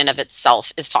media in and of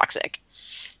itself is toxic.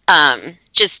 There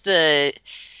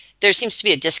seems to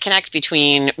be a disconnect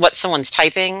between what someone's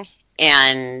typing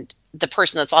and the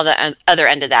person that's on the other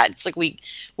end of that. It's like we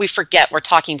forget we're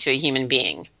talking to a human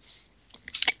being.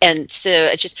 And so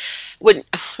it just, when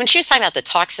she was talking about the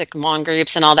toxic mom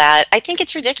groups and all that, I think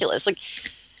it's ridiculous. Like,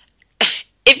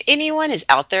 if anyone is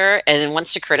out there and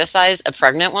wants to criticize a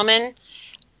pregnant woman,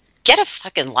 get a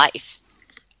fucking life.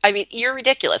 I mean, you're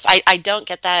ridiculous. I don't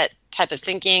get that type of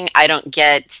thinking. I don't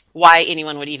get why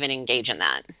anyone would even engage in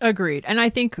that. Agreed. And I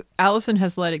think Allison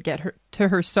has let it get to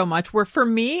her so much where, for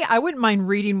me, I wouldn't mind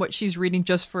reading what she's reading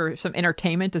just for some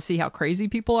entertainment to see how crazy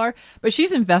people are. But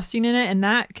she's investing in it, and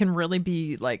that can really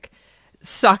be like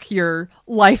suck your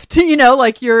life to,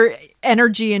 like your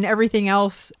energy and everything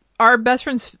else. Our Best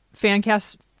Friends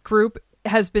Fancast group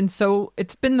has been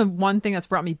it's been the one thing that's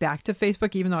brought me back to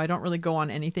Facebook, even though I don't really go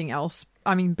on anything else.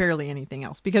 I mean, barely anything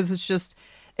else, because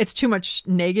it's too much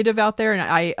negative out there, and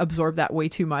I absorb that way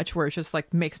too much, where it's just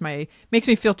like makes me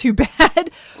feel too bad.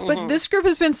 Mm-hmm. But this group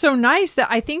has been so nice that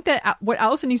I think that what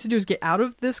Allison needs to do is get out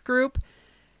of this group,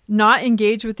 not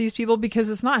engage with these people, because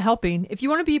it's not helping. If you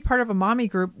want to be part of a mommy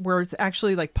group where it's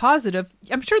actually like positive,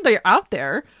 I'm sure they're out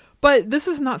there, but this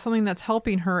is not something that's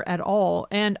helping her at all.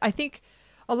 And I think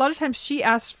a lot of times she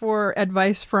asks for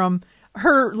advice from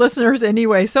her listeners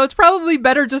anyway, so it's probably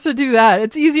better just to do that.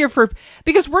 It's easier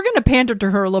because we're going to pander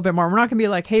to her a little bit more. We're not going to be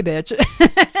like, "Hey, bitch," Are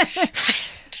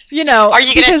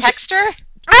you going to text her?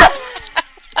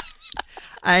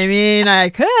 I mean, I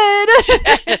could.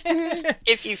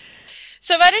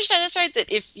 So if I understand this right,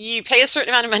 that if you pay a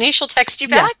certain amount of money, she'll text you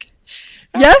back.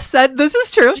 Yes, this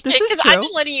is true. Because I've been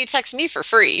letting you text me for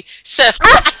free. So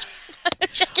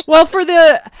well, for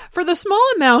the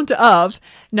small amount of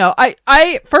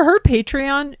I for her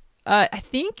Patreon, I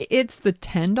think it's the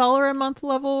 $10 a month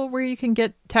level where you can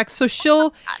get text. So she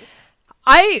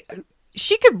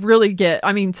could really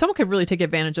someone could really take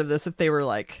advantage of this if they were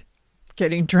like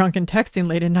getting drunk and texting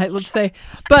late at night, let's say.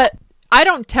 But I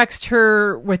don't text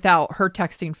her without her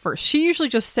texting first. She usually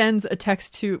just sends a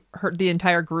text to the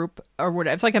entire group or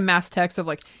whatever. It's like a mass text of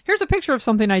like, here's a picture of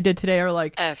something I did today, or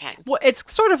like, okay. Well, it's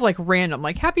sort of like random,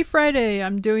 like, happy Friday,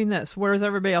 I'm doing this. What is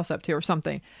everybody else up to, or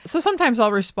something. So sometimes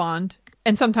I'll respond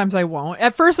and sometimes I won't.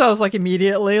 At first I was like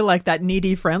immediately like that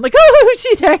needy friend, like, oh,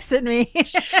 she texted me.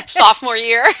 Sophomore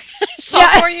year,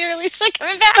 Lisa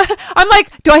coming back. I'm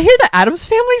like, do I hear the Addams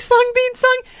Family song being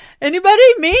sung? Anybody?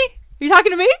 Me? Are you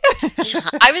talking to me?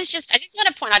 I just want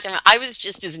to point out to him, I was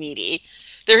just as needy.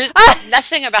 There is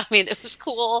nothing about me that was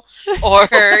cool or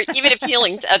even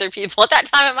appealing to other people at that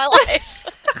time in my life.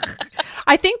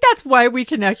 I think that's why we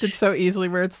connected so easily,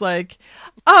 where it's like,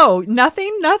 oh,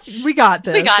 nothing, we got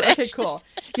this. We got it. Okay, cool.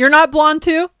 You're not blonde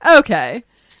too? Okay.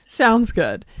 Sounds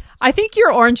good. I think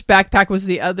your orange backpack was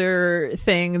the other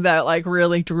thing that like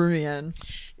really drew me in.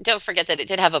 Don't forget that it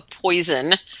did have a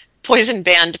poison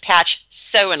band patch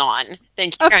sewn on.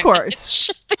 Thank you. Of course.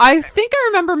 I think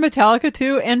I remember Metallica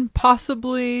too, and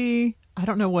possibly, I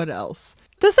don't know what else.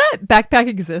 Does that backpack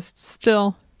exist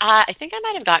still? I think I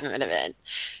might have gotten rid of it.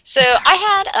 So I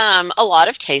had a lot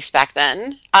of taste back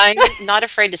then. I'm not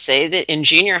afraid to say that in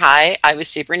junior high, I was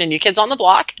super into New Kids on the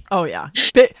Block. Oh, yeah.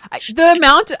 The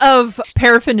amount of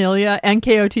paraphernalia,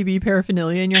 NKOTB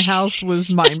paraphernalia in your house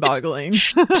was mind-boggling.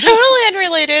 Totally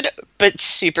unrelated, but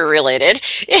super related,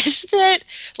 is that,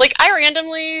 like, I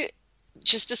randomly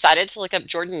just decided to look up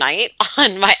Jordan Knight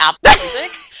on my Apple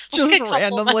Music. Just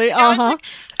randomly, uh-huh.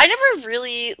 I never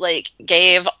really,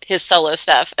 gave his solo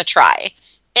stuff a try.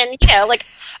 And, I like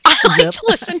to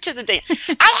listen to the dance.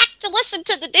 I like to listen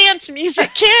to the dance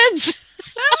music, kids.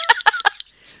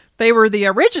 They were the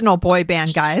original boy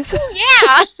band guys.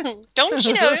 Yeah. Don't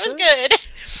you know, it was good.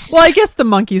 Well, I guess the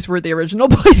Monkees were the original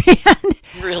boy band.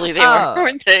 Really, they were,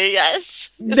 weren't they?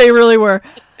 Yes. They really were.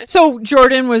 So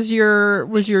Jordan was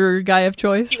your guy of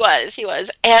choice? He was.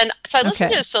 And so I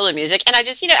listened to his solo music, and I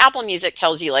just, Apple Music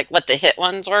tells you what the hit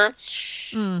ones were.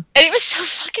 And it was so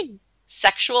fucking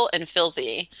sexual and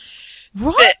filthy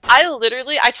What?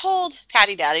 I told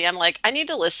Patty Daddy, I'm like, I need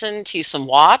to listen to some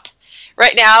WAP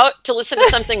right now to listen to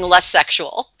something less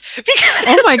sexual. Because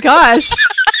Oh my gosh.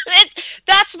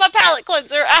 that's my palate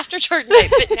cleanser after Jordan Night.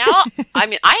 But now, I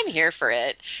mean, I'm here for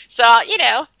it. So, you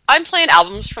know, I'm playing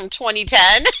albums from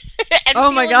 2010. And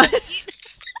Oh my feeling God. the beat.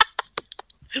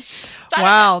 So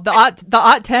Wow. The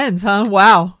aught tens, huh?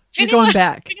 Wow. You're going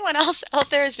back. If anyone else out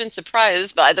there has been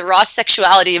surprised by the raw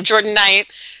sexuality of Jordan Knight,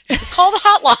 call the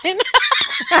hotline.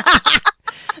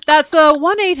 That's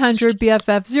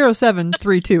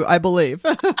 1-800-BFF-0732, I believe.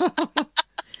 Wait,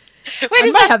 I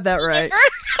is might have that right. number?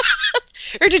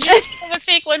 Or did you just have a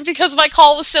fake one because my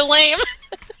call was so lame?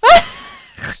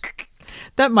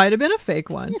 That might have been a fake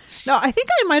one. No, I think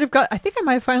I might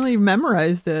have finally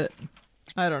memorized it.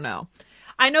 I don't know.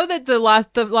 I know that the last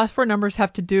four numbers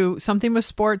have to do something with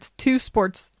sports, 2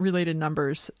 sports related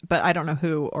numbers, but I don't know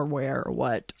who or where or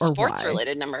what or Sports why.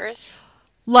 related numbers.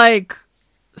 Like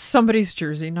somebody's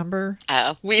jersey number. Oh,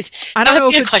 I don't that know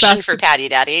would be if a it's question for Patty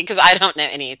Daddy because I don't know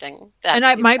anything. And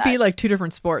it might be like 2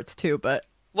 different sports too, but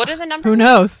What are the numbers? who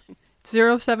knows?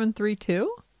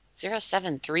 0732?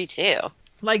 0732.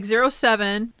 Like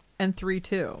 07 and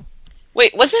 32.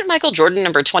 Wait, wasn't Michael Jordan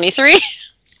number 23?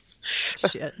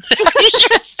 Shit. Are you sure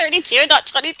it's 32, not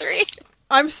 23?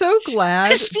 I'm so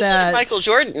glad Speaking that of Michael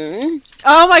Jordan,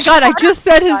 Oh my God, I just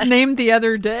said his name the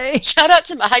other day. shout out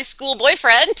to my high school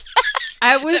boyfriend.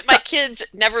 I was That my kids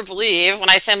never believe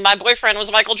when I say my boyfriend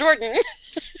was Michael Jordan.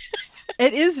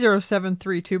 It is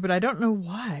 0732, but I don't know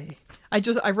why. I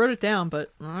wrote it down,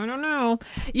 but I don't know.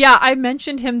 Yeah, I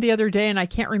mentioned him the other day and I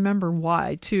can't remember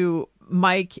why to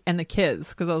Mike and the kids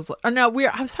because I was like, I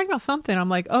was talking about something. I'm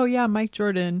like, oh yeah, Mike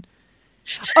Jordan.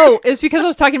 Oh, it's because I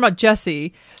was talking about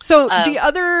Jesse. So the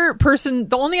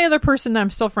only other person that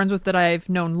I'm still friends with that I've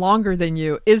known longer than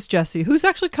you is Jesse, who's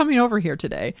actually coming over here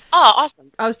today. Oh,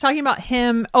 awesome. I was talking about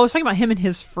him. Oh, I was talking about him and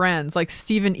his friends, like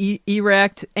Steven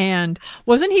Erect, and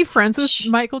wasn't he friends with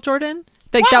Michael Jordan?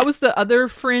 Like that was the other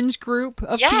fringe group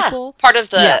of people. Part of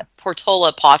the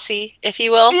Portola posse, if you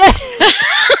will. Yeah.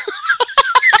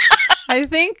 I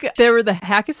think they were the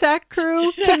Hackensack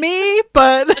crew to me,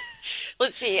 but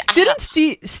Let's see.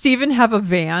 didn't Steven have a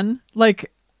van?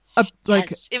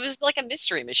 Yes, it was like a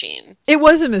mystery machine. It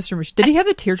was a Mr. Machine. Did he have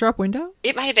the teardrop window?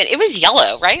 It might have been. It was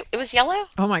yellow, right? It was yellow.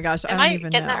 Oh my gosh, Am I I don't even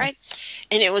getting know. that right?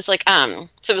 And it was like so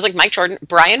it was like Mike Jordan,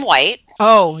 Brian White.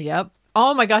 Oh, yep.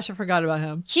 Oh my gosh, I forgot about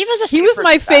him. He was He was super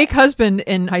my guy. fake husband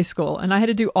in high school, and I had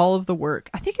to do all of the work.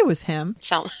 I think it was him.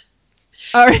 Sounds.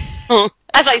 All right.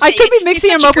 As I say, I could be he's mixing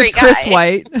such him a up with great Chris guy.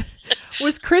 White.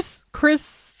 Was Chris?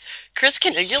 Chris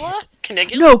Canigula?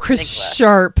 Canigula? No, Chris Canigula.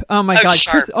 Sharp. Oh my god,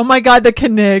 Sharp. Chris. Oh my god, the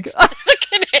Canig.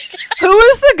 Who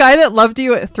was the guy that loved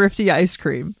you at Thrifty Ice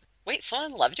Cream? Wait,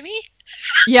 someone loved me?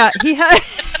 Yeah, he had.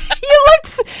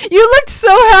 You looked so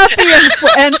happy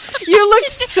and you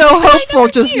looked so hopeful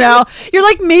just now. You're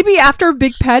like, maybe after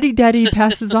Big Patty Daddy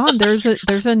passes on, there's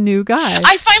a new guy.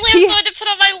 I finally have someone to put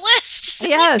on my list.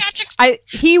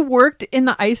 Yes, he worked in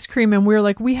the ice cream, and we were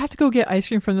like, we have to go get ice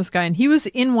cream from this guy. And he was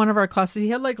in one of our classes. He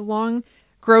had like long,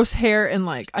 gross hair and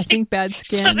like I think bad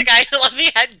skin. So the guy who loved me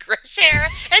had gross hair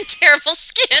and terrible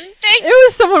skin. It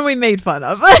was someone we made fun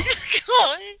of.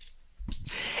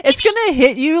 It's gonna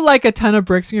hit you like a ton of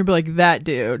bricks, and you'll be like, that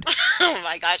dude. Oh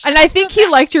my gosh! And I think he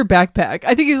liked your backpack.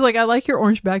 I think he was like, I like your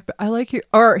orange backpack. I like your,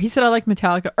 or he said, I like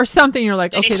Metallica or something. You're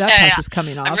like, Did okay, he that say, patch is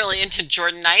coming off. I'm really into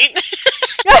Jordan Knight.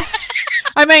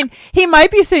 I mean, he might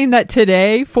be saying that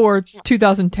today for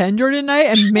 2010 Jordan Knight,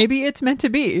 and maybe it's meant to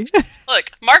be.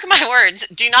 Look, mark my words.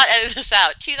 Do not edit this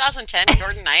out. 2010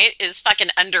 Jordan Knight is fucking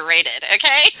underrated.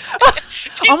 Okay.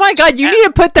 Oh my god, you need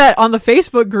to put that on the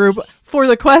Facebook group for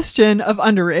the question of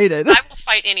underrated. I will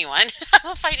fight anyone. I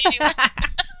will fight anyone.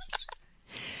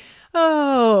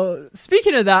 Oh,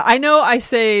 speaking of that, I know I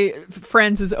say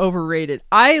Friends is overrated.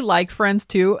 I like Friends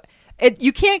too.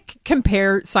 You can't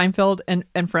compare Seinfeld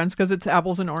and Friends because it's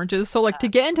apples and oranges. So like to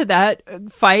get into that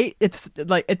fight, it's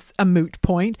a moot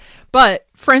point. But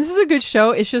Friends is a good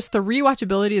show. It's just the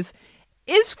rewatchability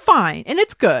is fine and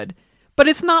it's good, but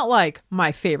it's not like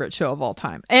my favorite show of all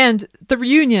time. And the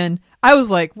reunion, I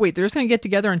was like, wait, they're just going to get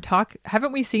together and talk.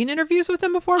 Haven't we seen interviews with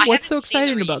them before? What's so haven't seen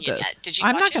the exciting about reunion this? yet. Did you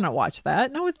I'm watch not it? going to watch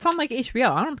that. No, it's on like HBO.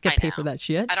 I don't get paid for that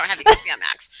shit. I don't have HBO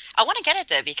Max. I want to get it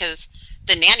though because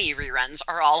the Nanny reruns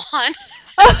are all on.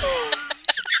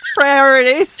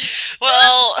 Priorities.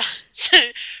 Well,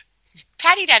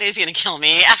 Patty Daddy is going to kill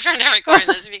me after I'm done recording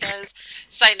this because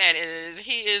side note is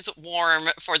he is warm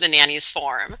for the Nanny's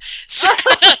form. So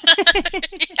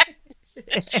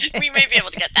we may be able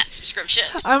to get that subscription.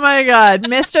 Oh my god,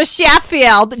 Mr.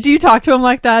 Sheffield. Do you talk to him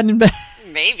like that in bed?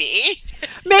 Maybe.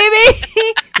 Mr.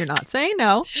 Maybe. You're not saying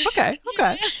no. Okay.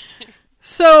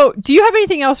 So, do you have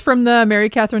anything else from the Mary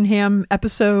Catherine Ham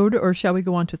episode, or shall we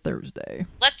go on to Thursday?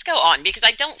 Let's go on, because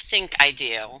I don't think I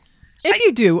do. If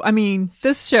you do, I mean,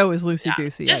 this show is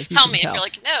loosey-goosey. Just tell me if you're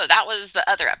like, no, that was the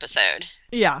other episode.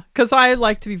 Yeah, because I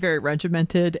like to be very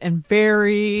regimented and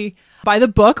very by the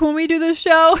book when we do this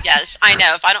show. Yes, I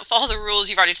know. If I don't follow the rules,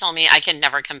 you've already told me I can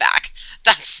never come back.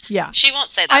 Yeah. She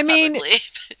won't say that publicly.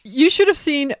 You should have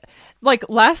seen, like,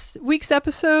 last week's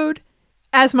episode,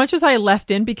 as much as I left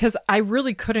in, because I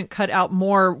really couldn't cut out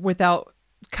more without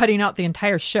cutting out the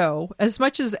entire show. As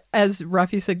much as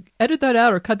Ruffy said, edit that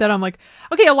out or cut that out, I'm like,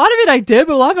 okay, a lot of it I did,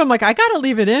 but a lot of it I'm like, I gotta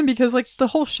leave it in because, like, the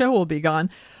whole show will be gone.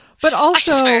 But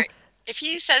also, I swear, if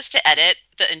he says to edit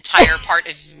the entire part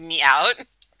of me out,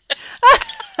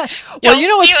 well, you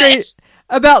know what's great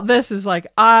about this is, like,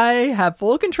 I have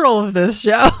full control of this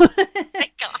show.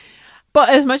 But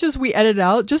as much as we edit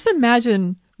out, just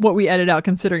imagine what we edit out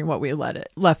considering what we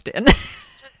left in. Are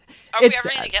we ever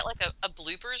going to get, like, a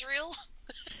bloopers reel?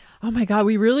 Oh my god,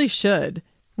 we really should.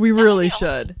 We really should.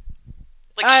 Awesome.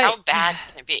 Like, how bad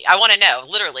can it be? I want to know,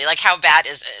 literally, like, how bad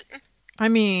is it? I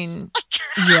mean,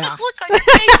 yeah. Look on your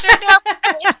face right now.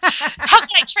 How can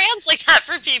I translate that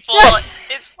for people?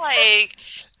 It's like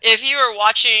if you were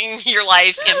watching your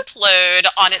life implode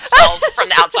on itself from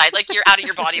the outside, like you're out of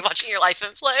your body watching your life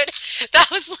implode. That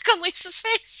was look on Lisa's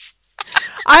face.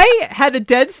 I had a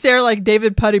dead stare like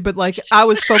David Putty, but like I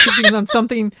was focusing on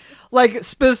something like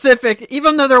specific,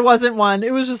 even though there wasn't one.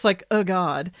 It was just like, oh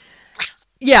god.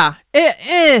 Yeah.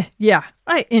 Yeah.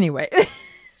 Anyway.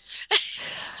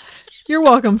 You're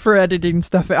welcome for editing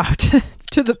stuff out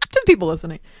to the people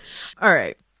listening. All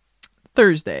right.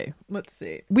 Thursday. Let's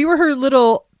see. We were her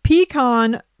little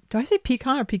pecan. Do I say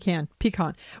pecan or pecan?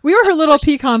 Pecan. We were her little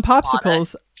pecan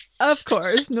popsicles. Of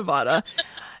course, Nevada.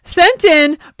 Sent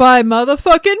in by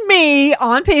motherfucking me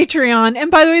on Patreon. And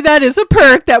by the way, that is a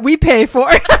perk that we pay for.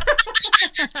 Is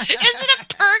it a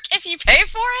perk if you pay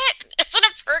for it? Isn't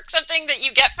a perk something that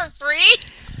you get for free?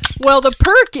 Well, the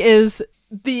perk is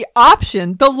the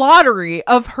option, the lottery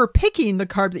of her picking the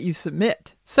carb that you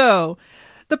submit. So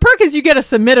the perk is you get to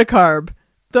submit a carb.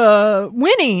 The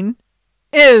winning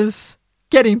is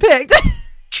getting picked.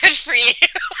 Good for you.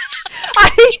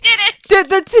 You did it. Did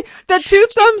the two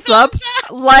thumbs up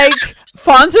like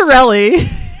Fonzarelli.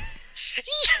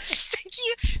 Yes, thank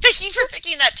you. Thank you for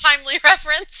picking that timely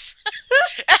reference.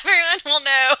 Everyone will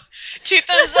know. 2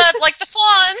 thumbs up like the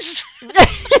Fonz.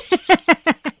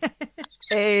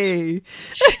 Hey.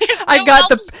 I got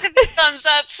the thumbs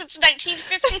up since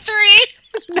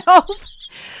 1953. No.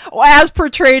 Well, as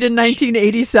portrayed in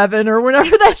 1987 or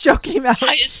whenever that show came out.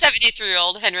 I is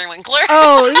 73-year-old Henry Winkler.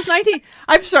 Oh, it was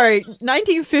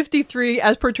 1953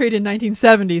 as portrayed in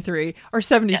 1973 or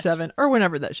 77 yes. Or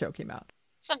whenever that show came out.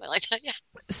 Something like that, yeah.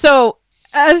 So,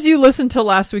 as you listened to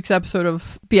last week's episode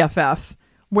of BFF,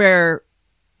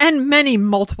 and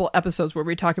multiple episodes where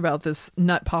we talk about this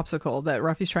nut popsicle that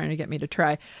Ruffy's trying to get me to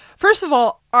try. First of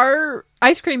all, our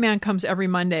ice cream man comes every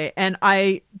Monday, and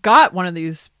I got one of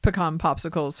these pecan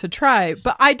popsicles to try,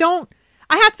 but I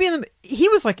have to be in the, he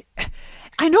was like,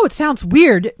 I know it sounds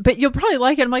weird, but you'll probably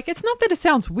like it. I'm like, it's not that it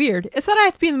sounds weird. It's that I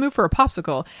have to be in the mood for a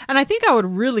popsicle. And I think I would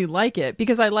really like it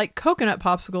because I like coconut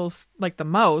popsicles like the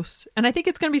most. And I think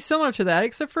it's going to be similar to that,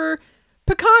 except for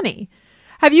pecan-y.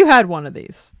 Have you had one of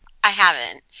these? I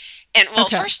haven't. And, well,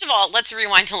 okay. First of all, let's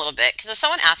rewind a little bit. Because if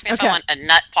someone asks me if I want a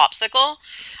nut popsicle,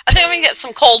 I think I'm going to get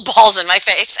some cold balls in my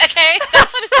face, okay?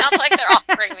 That's what it sounds like they're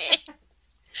offering me.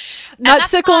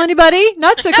 Nutsicle, anybody?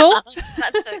 Nutsicle.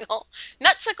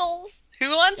 Nutsicle. Who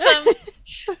wants them?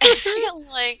 And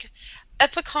like, a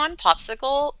pecan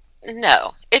popsicle?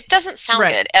 No. It doesn't sound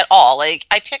good at all. Like,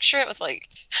 I picture it with, like,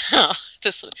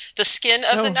 the skin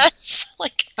of the nuts.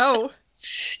 Like,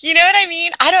 you know what I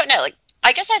mean? I don't know. Like,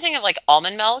 I guess I think of like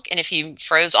almond milk, and if you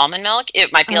froze almond milk,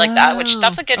 it might be like that, which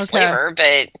that's a good flavor,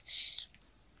 but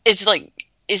is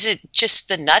it just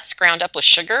the nuts ground up with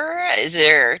sugar?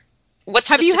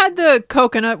 Have you had the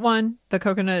coconut one? The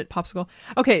coconut popsicle?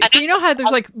 Okay, so you know how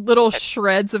there's like little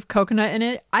shreds of coconut in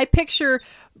it? I picture,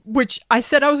 which I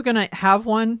said I was going to have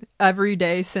one every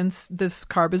day since this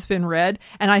carb has been read,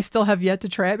 and I still have yet to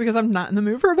try it because I'm not in the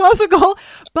mood for a popsicle.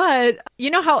 But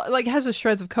you know how like it has the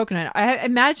shreds of coconut? I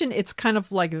imagine it's kind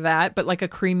of like that, but like a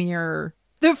creamier.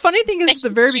 The funny thing is,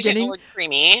 the very beginning, the word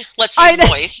creamy. Let's use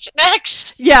moist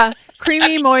next. Yeah,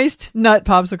 creamy, moist nut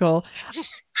popsicle.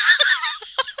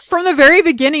 From the very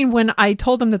beginning, when I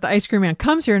told him that the ice cream man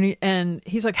comes here and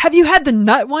he's like, have you had the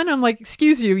nut one? I'm like,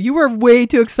 excuse you were way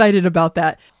too excited about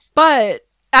that. But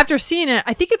after seeing it,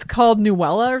 I think it's called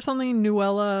Nuella or something.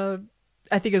 Nuella.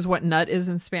 I think is what nut is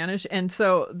in Spanish. And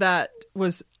so that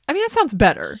was, I mean, that sounds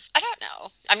better. I don't know.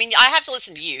 I mean, I have to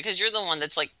listen to you because you're the one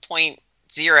that's like 0.0001%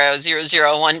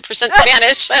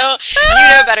 Spanish, so you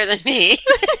know better than me.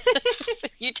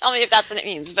 You tell me if that's what it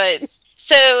means. But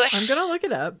so I'm gonna look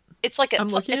it up. It's like a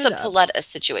paleta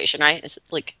situation, right? It's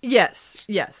like yes.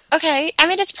 Okay, I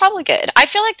mean it's probably good. I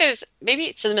feel like there's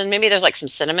maybe cinnamon, maybe there's like some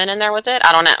cinnamon in there with it.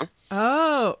 I don't know.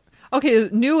 Oh, okay.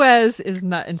 Nuez is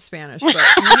nut in Spanish, but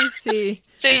let me see.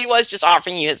 So he was just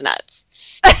offering you his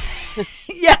nuts.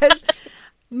 Yes.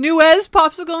 Nuez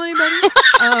popsicle, anybody?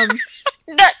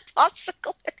 Nut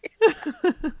popsicle.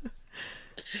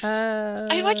 I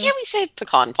mean, why can't we say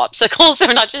pecan popsicle so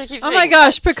we're not just keep Oh my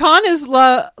gosh, nuts? Pecan is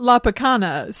La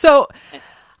Pecana. So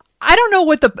I don't know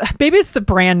what maybe it's the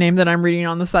brand name that I'm reading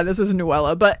on the side. This is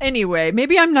Nuella, but anyway,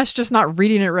 maybe I'm just not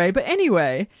reading it right. But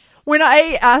anyway, when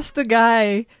I asked the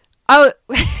guy, the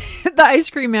ice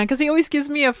cream man, because he always gives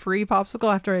me a free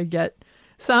popsicle after I get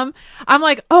some, I'm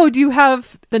like, oh, do you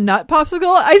have the nut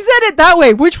popsicle? I said it that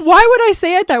way, why would I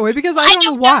say it that way? Because I don't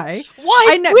know why. Why?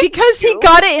 I know, because he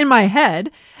got it in my head.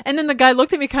 And then the guy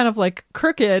looked at me kind of like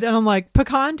crooked, and I'm like,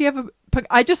 pecan, do you have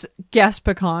I just guessed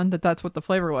pecan, that's what the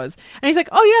flavor was. And he's like,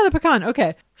 oh yeah, the pecan.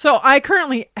 Okay. So I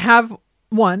currently have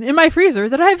one in my freezer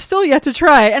that I have still yet to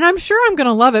try. And I'm sure I'm going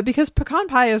to love it because pecan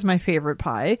pie is my favorite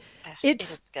pie.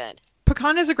 It's good.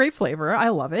 Pecan is a great flavor. I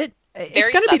love it. It's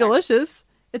going to be delicious.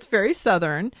 It's very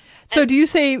Southern. So do you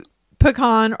say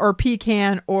pecan or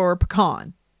pecan or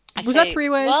pecan? Was that 3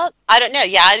 ways? Well, I don't know.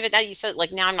 Yeah, but now you said,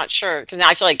 like, now I'm not sure. Because now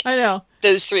I feel like I know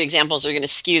those 3 examples are going to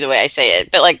skew the way I say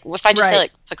it. But, like, if I just say,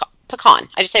 like, pecan,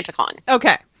 I just say pecan.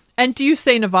 Okay. And do you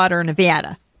say Nevada or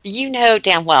Nevada? You know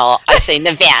damn well I say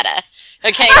Nevada.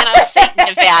 Okay? And I will say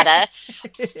Nevada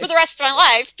for the rest of my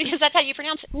life because that's how you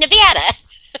pronounce it. Nevada.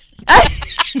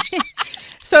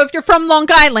 So if you're from Long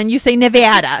Island, you say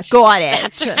Nevada. Got it.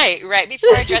 That's right. Right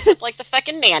before I dress up like the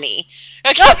fucking nanny.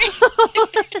 Okay?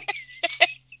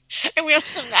 And we have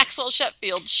some Maxwell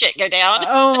Sheffield shit go down.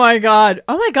 Oh my god.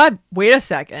 Wait a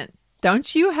second.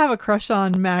 Don't you have a crush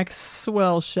on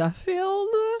Maxwell Sheffield?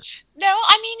 No,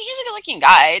 I mean, he's a good-looking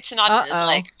guy. It's not as,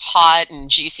 like, hot and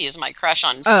juicy as my crush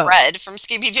on Fred from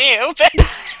Scooby-Doo, but...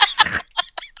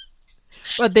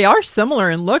 But they are similar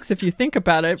in looks if you think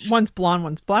about it. One's blonde,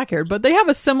 one's black-haired, but they have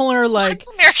a similar, like...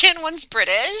 One's American, one's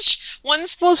British,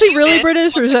 one's Well, is he really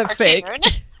British, or is that fake?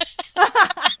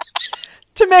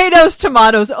 Tomatoes,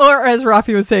 or as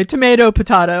Rafi would say, tomato,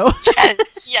 potato.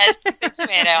 Yes, you say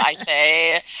tomato, I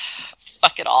say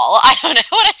fuck it all. I don't know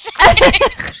what I say. I was going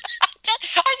to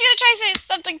try to say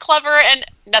something clever, and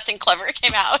nothing clever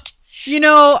came out. You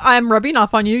know, I'm rubbing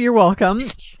off on you. You're welcome.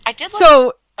 I did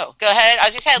look Oh, go ahead. I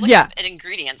was going to say, I looked at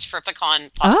ingredients for a pecan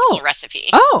popsicle recipe.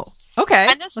 Oh, okay.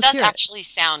 And this does actually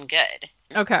sound good.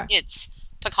 Okay. It's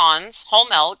pecans, whole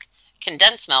milk,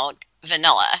 condensed milk,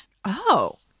 vanilla.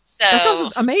 Oh. So that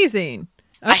sounds amazing.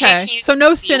 Okay. So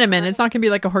no cinnamon. It's not going to be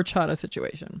like a horchata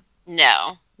situation.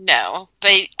 No.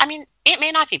 But, I mean, it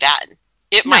may not be bad.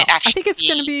 It might actually I think it's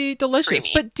going to be delicious.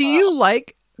 Creamy. But do you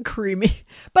like creamy?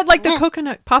 But like the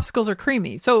coconut popsicles are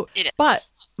creamy. So, but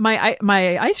my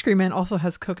ice cream man also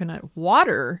has coconut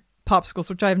water popsicles,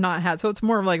 which I have not had. So it's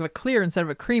more of like a clear instead of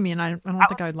a creamy. And I don't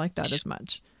think I would like that as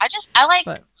much. I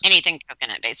like anything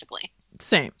coconut, basically.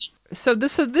 Same. So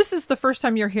this is the first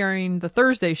time you're hearing the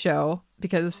Thursday show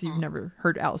because you've never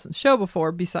heard Allison's show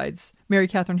before besides Mary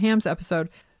Catherine Ham's episode.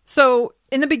 So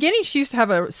in the beginning, she used to have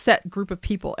a set group of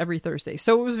people every Thursday.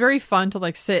 So it was very fun to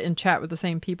like sit and chat with the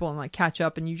same people and like catch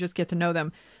up and you just get to know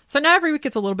them. So now every week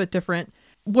it's a little bit different.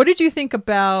 What did you think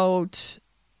about,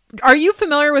 are you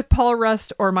familiar with Paula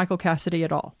Rust or Michael Cassidy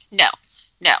at all? No,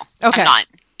 okay. I'm not.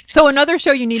 So another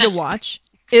show you need to watch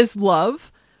is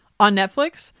Love on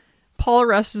Netflix. Paula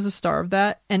Rust is a star of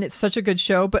that, and it's such a good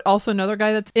show. But also another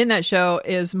guy that's in that show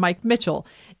is Mike Mitchell,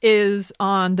 is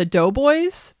on the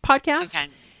Doughboys podcast. Okay.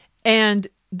 And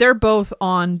they're both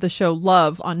on the show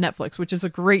Love on Netflix, which is a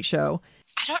great show.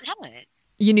 I don't know it.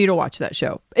 You need to watch that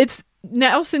show. It's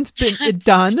now since been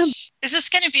done. Is this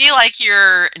going to be like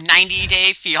your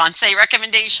 90-day fiance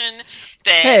recommendation?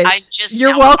 That I just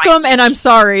you're welcome, and I'm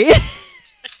sorry.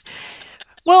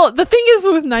 Well, the thing is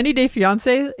with 90 Day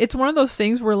Fiancé, it's one of those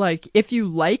things where, like, if you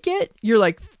like it, you're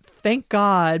like, thank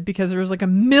God, because there's like a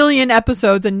million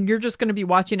episodes and you're just going to be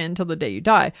watching it until the day you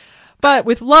die. But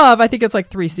with Love, I think it's like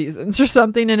 3 seasons or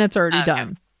something and it's already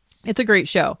done. It's a great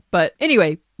show. But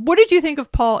anyway, what did you think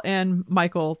of Paul and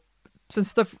Michael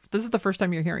since this is the first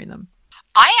time you're hearing them?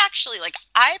 I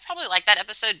probably like that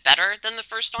episode better than the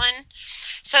first one.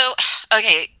 So,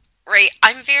 okay, right.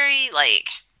 I'm very like,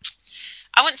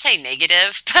 I wouldn't say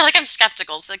negative, but like I'm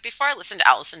skeptical. So like before I listened to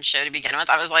Allison's show to begin with,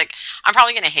 I was like, I'm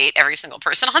probably going to hate every single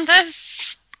person on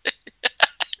this.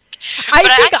 I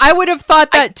think I would have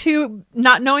thought that too,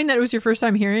 not knowing that it was your first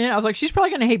time hearing it. I was like, she's probably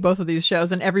going to hate both of these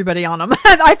shows and everybody on them.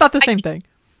 I thought the same thing.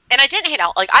 And I didn't hate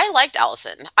like I liked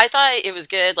Allison. I thought it was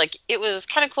good. Like it was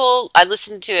kind of cool. I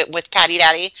listened to it with Patty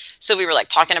Daddy, so we were like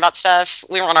talking about stuff.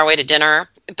 We were on our way to dinner,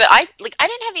 but I didn't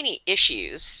have any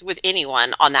issues with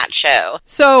anyone on that show.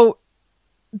 So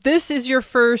this is your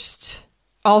first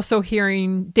also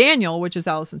hearing Daniel, which is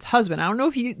Allison's husband. I don't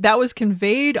know if that was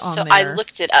conveyed on so there. I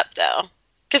looked it up though.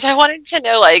 Because I wanted to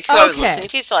know, like, who I was listening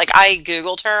to. So, like, I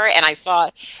Googled her, and I saw...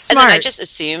 Smart. And then I just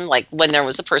assumed, like, when there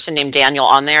was a person named Daniel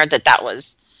on there, that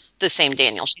was the same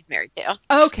Daniel she's married to.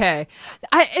 Okay.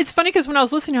 It's funny, because when I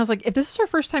was listening, I was like, if this is her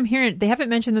first time hearing it, they haven't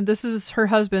mentioned that this is her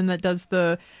husband that does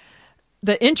the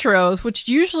intros, which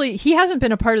usually... He hasn't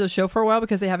been a part of the show for a while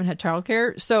because they haven't had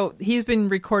childcare. So, he's been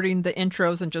recording the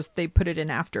intros and just they put it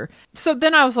in after. So,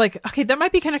 then I was like, okay, that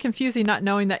might be kind of confusing not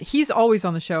knowing that he's always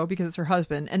on the show because it's her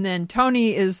husband. And then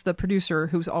Tony is the producer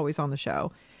who's always on the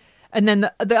show. And then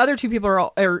the other two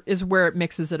people is where it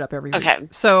mixes it up every week. Okay.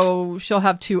 So, she'll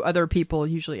have two other people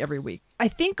usually every week. I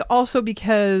think also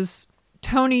because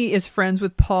Tony is friends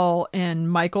with Paul and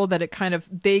Michael, that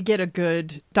they get a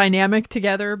good dynamic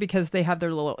together because they have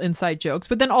their little inside jokes.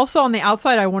 But then also on the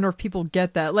outside, I wonder if people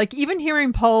get that. Like even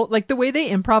hearing Paul, like the way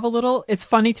they improv a little, it's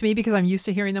funny to me because I'm used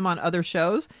to hearing them on other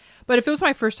shows. But if it was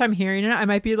my first time hearing it, I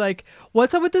might be like,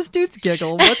 what's up with this dude's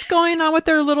giggle? What's going on with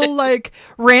their little like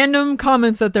random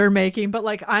comments that they're making? But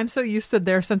like, I'm so used to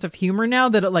their sense of humor now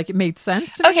that it made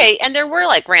sense to me. Okay. And there were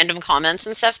like random comments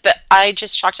and stuff, but I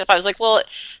just chalked it up. I was like, well,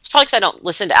 it's probably because I don't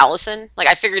listen to Allison. Like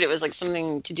I figured it was like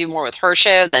something to do more with her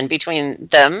show than between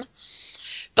them.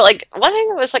 But like one thing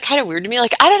that was like kind of weird to me,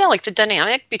 like, I don't know, like the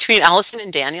dynamic between Allison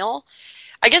and Daniel,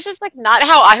 I guess it's like not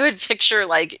how I would picture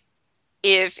like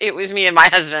if it was me and my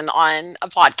husband on a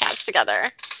podcast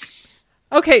together.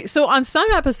 Okay, so on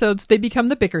some episodes, they become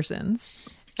the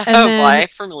Bickersons. Oh boy,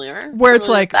 familiar. Where it's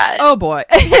like, oh boy.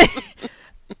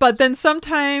 But then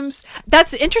sometimes,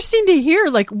 that's interesting to hear.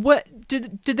 Like, what,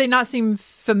 did they not seem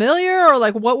familiar? Or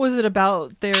like, what was it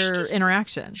about their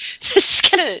interaction?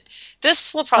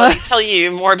 This will probably tell you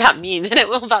more about me than it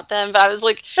will about them. But I was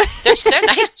like, they're so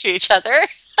nice to each other.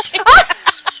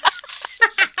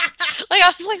 Like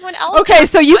I was like, when Allison okay,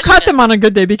 so you caught them on a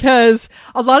good day because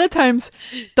a lot of times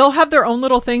they'll have their own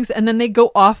little things and then they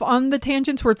go off on the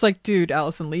tangents where it's like, dude,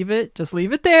 Allison, leave it. Just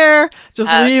leave it there.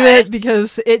 Just leave it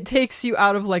because it takes you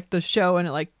out of like the show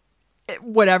and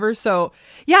whatever. So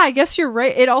yeah, I guess you're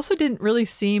right. It also didn't really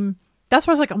seem. That's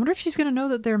why I was like, I wonder if she's gonna know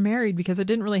that they're married because it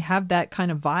didn't really have that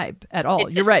kind of vibe at all.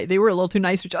 You're right. They were a little too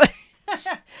nice to each other.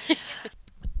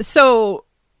 So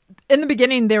in the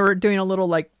beginning, they were doing a little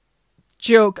like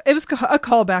joke. It was a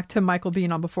callback to Michael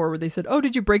being on before where they said, oh,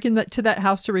 did you break to that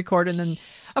house to record? And then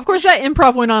of course that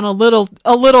improv went on a little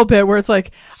bit where it's like,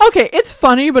 okay, it's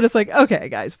funny, but it's like, okay,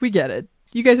 guys, we get it.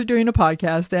 You guys are doing a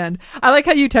podcast. And I like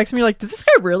how you text me like, does this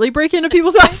guy really break into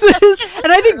people's houses?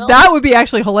 And I think that would be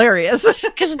actually hilarious.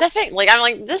 Because nothing, like, I'm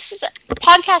like,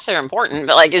 podcasts are important,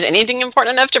 but like, is anything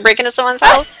important enough to break into someone's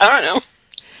house? I don't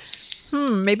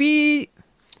know. Maybe.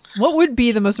 What would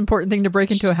be the most important thing to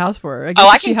break into a house for?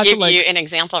 I can give you an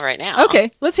example right now. Okay,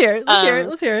 let's hear it.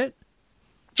 Let's hear it.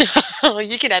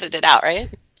 You can edit it out, right?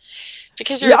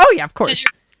 Because you're... Oh, yeah, of course.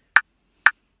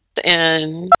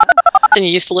 And you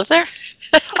used to live there?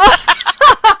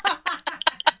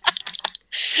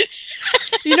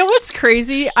 You know what's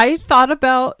crazy? I thought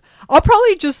about... I'll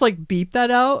probably just, like, beep that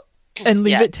out and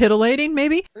leave it titillating,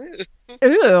 maybe.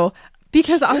 Ooh.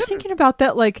 Because I was thinking about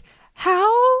that, like, how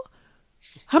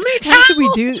many times did we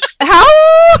do... How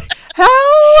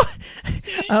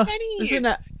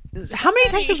many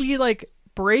times did we, like,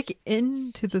 break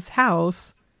into this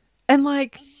house and,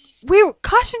 like, we were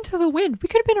caution to the wind. We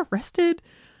could have been arrested.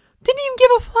 Didn't even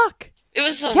give a fuck. It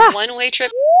was a one-way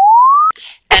trip.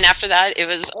 And after that, it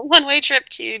was a one-way trip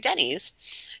to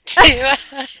Denny's.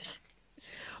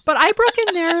 But I broke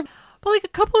in there, but like a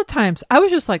couple of times. I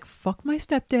was just like, fuck my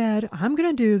stepdad. I'm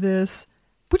going to do this.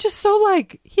 Which is so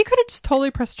like, he could have just totally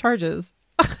pressed charges.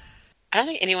 I don't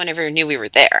think anyone ever knew we were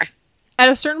there. At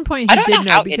a certain point, he did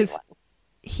know because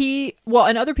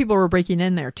and other people were breaking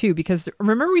in there too. Because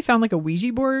remember we found like a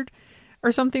Ouija board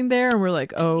or something there and we're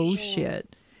like, oh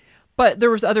shit. But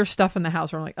there was other stuff in the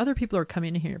house where I'm like, other people are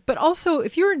coming in here. But also,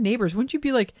 if you were neighbors, wouldn't you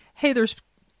be like, hey, there's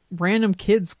random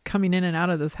kids coming in and out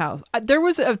of this house? There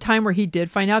was a time where he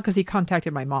did find out because he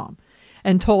contacted my mom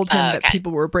and told him that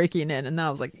people were breaking in. And then I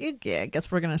was like, yeah, I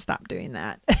guess we're going to stop doing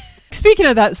that. Speaking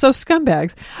of that, so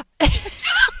scumbags.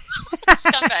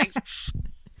 Scumbags.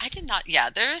 I did not. Yeah,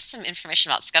 there's some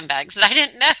information about scumbags that I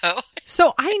didn't know.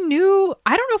 So I don't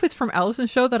know if it's from Allison's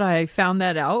show that I found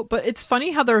that out, but it's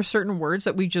funny how there are certain words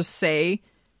that we just say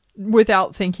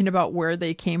without thinking about where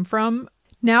they came from.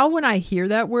 Now when I hear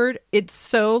that word, it's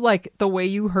so like the way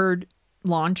you heard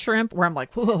lawn shrimp, where I'm like,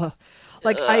 ugh.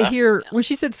 Like I hear when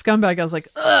she said scumbag, I was like,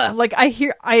 ugh. Like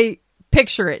I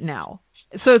picture it now.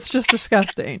 So it's just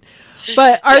disgusting.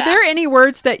 But are there any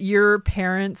words that your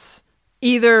parents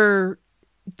either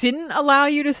didn't allow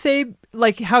you to say,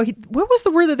 like what was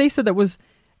the word that they said that was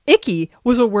icky,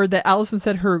 was a word that Allison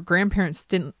said her grandparents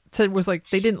was like,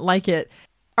 they didn't like it,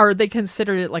 or they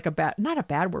considered it like not a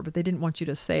bad word, but they didn't want you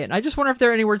to say it. And I just wonder if there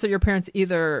are any words that your parents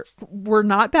either were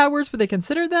not bad words, but they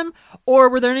considered them, or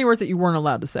were there any words that you weren't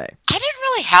allowed to say? I didn't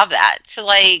really have that. So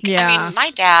I mean,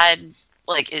 my dad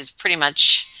is pretty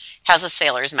much has a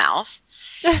sailor's mouth.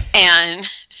 And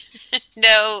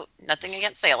no, nothing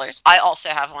against sailors. I also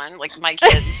have one. Like, my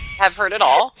kids have heard it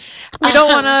all. We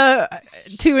don't want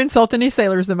to insult any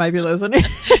sailors that might be listening.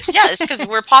 Yes, because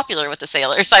we're popular with the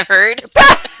sailors, I've heard.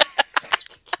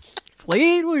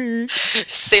 Fleet Week.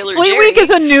 Sailor Fleet Jerry. Week is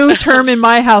a new term in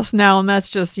my house now, and that's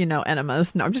just,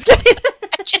 enemas. No, I'm just kidding.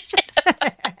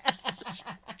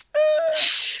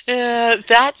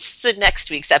 That's the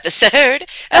next week's episode.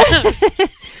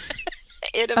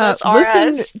 Enemas are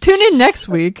us. Tune in next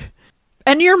week.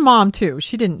 And your mom, too.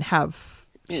 She didn't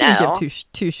give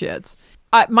two shits.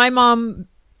 My mom,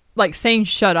 like, saying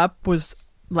shut up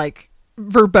was, like,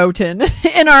 verboten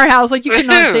in our house. Like, you could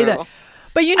not say that.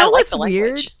 But you know what's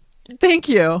weird? Thank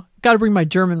you. Got to bring my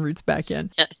German roots back in.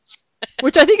 Yes.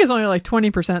 Which I think is only like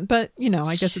 20%, but,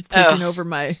 I guess it's taken over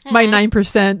my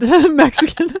 9%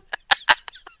 Mexican.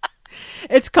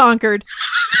 It's conquered.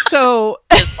 So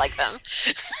just like them.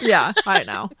 Yeah, I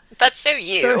know. That's so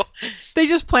you. They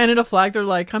just planted a flag. They're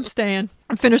like, I'm staying.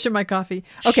 I'm finishing my coffee.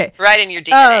 Okay. Right in your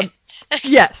DNA.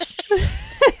 Yes.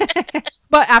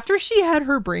 But after she had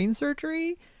her brain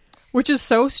surgery, which is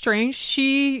so strange,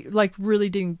 she like really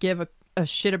didn't give a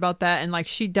shit about that. And like,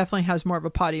 she definitely has more of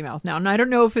a potty mouth now. And I don't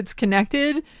know if it's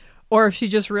connected or if she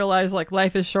just realized like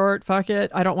life is short. Fuck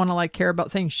it. I don't want to like care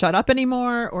about saying shut up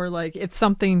anymore. Or like if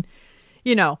something,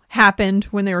 happened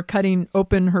when they were cutting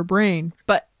open her brain.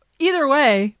 But either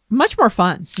way, much more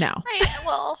fun now. Right.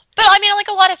 Well, but I mean, like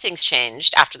a lot of things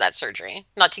changed after that surgery.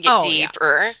 Not to get deep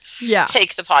or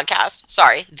take the podcast.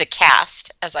 Sorry, the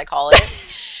cast, as I call it.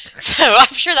 So I'm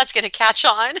sure that's going to catch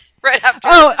on right after.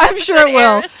 Oh, I'm sure it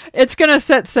will. It's going to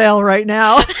set sail right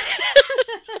now.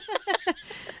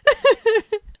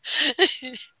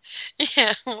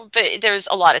 Yeah, but there's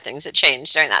a lot of things that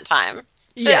changed during that time.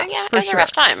 So yeah, it was a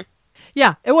rough time.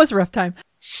 Yeah, it was a rough time.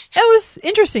 It was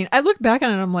interesting. I look back on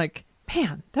it and I'm like,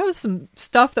 man, that was some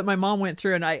stuff that my mom went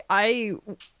through. And I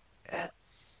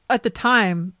at the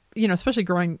time, especially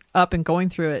growing up and going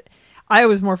through it, I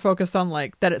was more focused on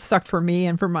like that it sucked for me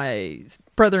and for my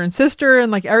brother and sister and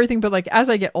like everything. But like as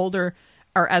I get older,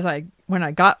 or when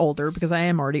I got older, because I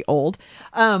am already old,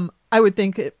 I would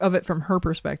think of it from her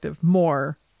perspective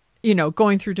more,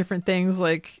 going through different things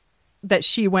like that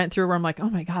she went through where I'm like, oh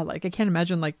my God, like I can't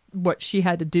imagine like what she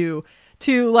had to do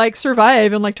to like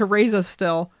survive and like to raise us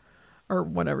still, or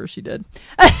whatever she did.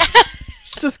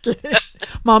 Just kidding.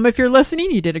 Mom, if you're listening,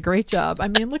 you did a great job. I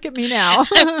mean, look at me now.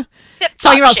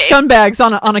 Talking about shape. Scumbags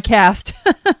on a cast.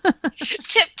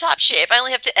 Tip top shape. I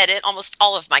only have to edit almost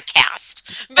all of my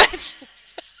cast. But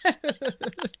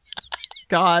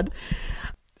God.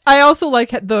 I also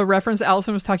like the reference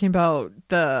Allison was talking about,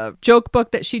 the joke book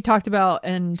that she talked about.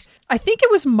 And I think it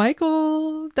was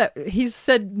Michael that he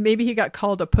said maybe he got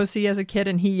called a pussy as a kid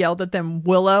and he yelled at them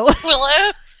Willow.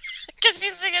 Willow? Because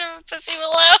he's thinking of a pussy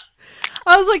Willow.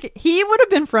 I was like, he would have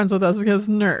been friends with us because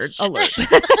nerd alert.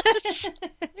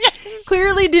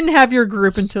 Clearly didn't have your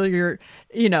group until you're,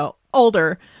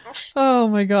 older. Oh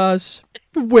my gosh.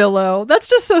 Willow. That's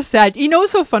just so sad.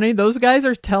 What's so funny? Those guys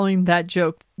are telling that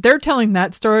joke. They're telling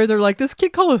that story. They're like, this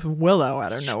kid called us Willow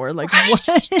out of nowhere. Like, what?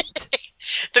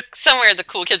 Somewhere the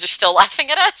cool kids are still laughing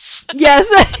at us. Yes.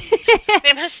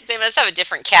 They must have a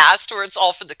different cast where it's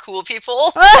all for the cool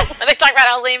people. They talk about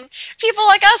how lame people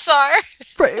like us are.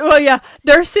 Well, yeah.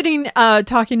 They're sitting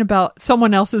talking about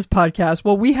someone else's podcast.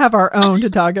 Well, we have our own to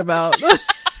talk about.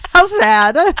 How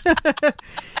sad.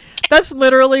 That's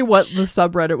literally what the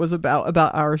subreddit was about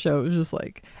our show. It was just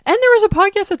like, and there was a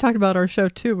podcast that talked about our show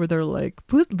too, where they're like,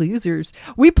 what losers.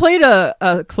 We played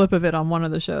a clip of it on one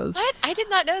of the shows. What? I did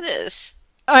not know this.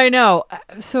 I know.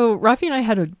 So Rafi and I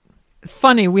had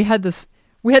we had this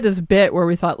bit where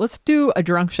we thought, let's do a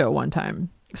drunk show one time.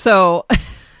 So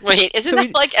wait, isn't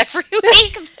that like every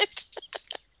week?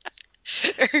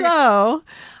 So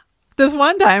This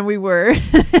one time we were.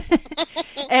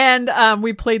 And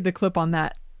we played the clip on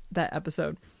that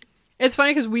episode. It's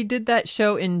funny because we did that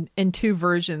show in 2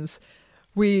 versions.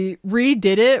 We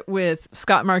redid it with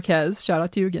Scott Marquez. Shout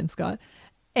out to you again, Scott.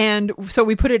 And so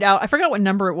we put it out. I forgot what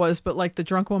number it was, but like the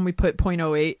drunk one, we put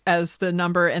 0.08 as the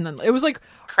number. And then it was like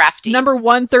crafty number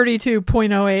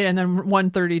 132.08 and then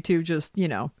 132, just, you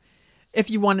know,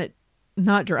 if you want it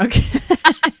not drunk.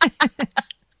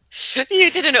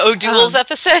 You did an O'Doul's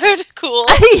episode? Cool.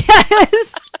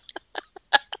 Yes.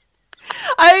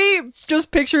 I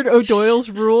just pictured O'Doyle's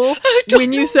Rule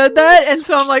when you said that. And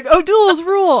so I'm like, O'Doyle's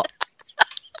Rule.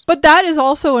 But that is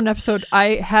also an episode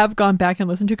I have gone back and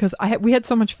listened to because we had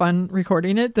so much fun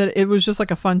recording it that it was just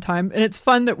like a fun time. And it's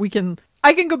fun that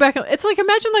I can go back and it's like,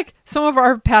 imagine like some of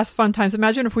our past fun times.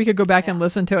 Imagine if we could go back and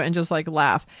listen to it and just like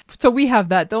laugh. So we have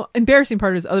that. The embarrassing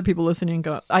part is other people listening and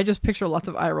go, I just picture lots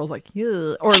of eye rolls like,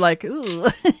 ugh, or like, ooh.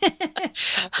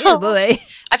 Oh boy.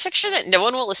 I picture that no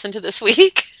one will listen to this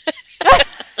week.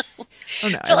 Oh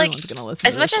no, but like, everyone's gonna listen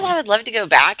as to much this as one. I would love to go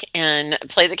back and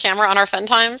play the camera on our fun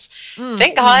times,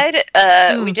 thank God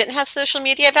we didn't have social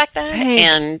media back then,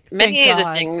 and many of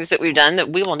the things that we've done that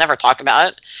we will never talk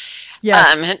about,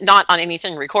 not on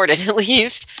anything recorded at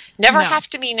least, never have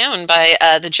to be known by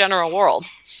the general world.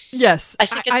 Yes, I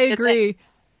think I agree.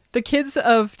 The kids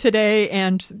of today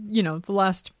and, you know, the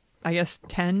last, I guess,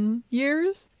 10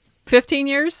 years, 15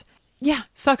 years,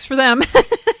 sucks for them.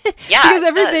 Yeah, because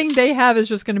everything they have is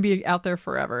just going to be out there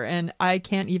forever. And I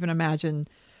can't even imagine.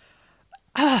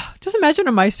 Just imagine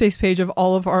a MySpace page of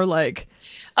all of our like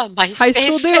high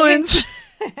school doings.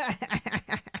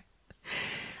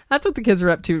 That's what the kids are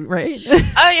up to, right?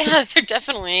 Oh yeah, they're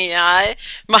definitely.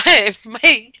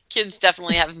 My kids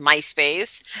definitely have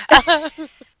MySpace.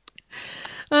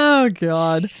 Oh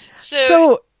God.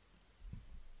 So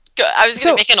I was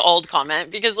going to make an old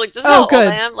comment because like this is how old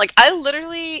I am. Like I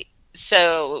literally.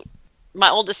 So, my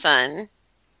oldest son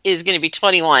is going to be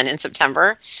 21 in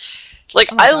September. Like,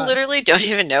 I literally don't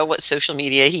even know what social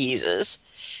media he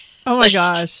uses. Oh my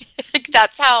gosh. Like,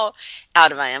 that's how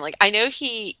out of I am. Like, I know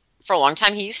for a long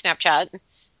time, he used Snapchat.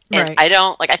 And I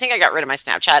think I got rid of my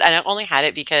Snapchat. And I only had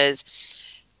it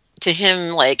because to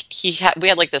him, like, we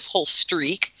had like this whole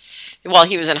streak while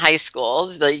he was in high school.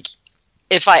 Like,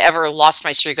 if I ever lost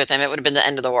my streak with him, it would have been the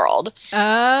end of the world.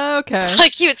 Okay. So,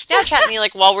 like, he would Snapchat me,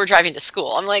 like, while we're driving to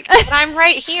school. I'm like, but I'm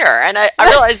right here. And I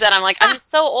realized that I'm like, I'm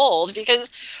so old because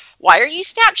why are you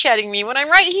Snapchatting me when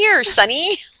I'm right here,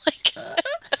 Sonny?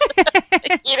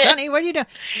 Like, Sonny, what are you doing?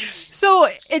 So,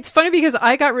 it's funny because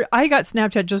I got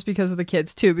Snapchat just because of the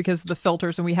kids, too, because of the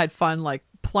filters, and we had fun, like,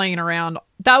 playing around.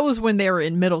 That was when they were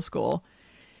in middle school.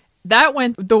 That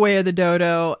went the way of the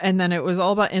dodo, and then it was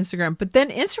all about Instagram. But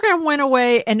then Instagram went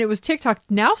away, and it was TikTok.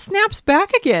 Now Snap's back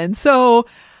again. So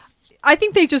I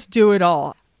think they just do it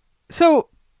all. So,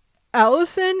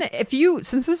 Allison,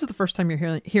 since this is the first time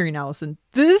you're hearing Allison,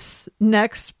 this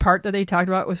next part that they talked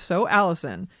about was so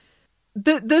Allison.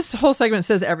 This whole segment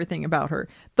says everything about her.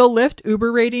 The Lyft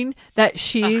Uber rating that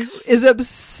she is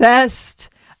obsessed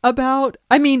about.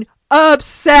 I mean,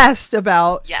 obsessed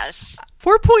about. Yes.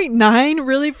 4.9,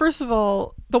 really? First of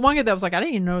all, the one guy that was like, I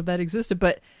didn't even know that existed.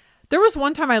 But there was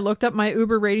one time I looked up my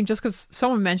Uber rating just because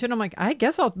someone mentioned. I'm like, I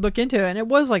guess I'll look into it. And it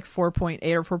was like 4.8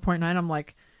 or 4.9. I'm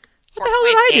like, what the hell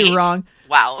did I do wrong?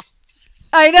 Wow.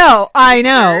 I know.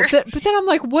 But then I'm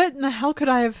like, what in the hell could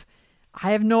I have?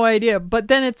 I have no idea. But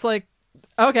then it's like,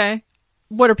 okay,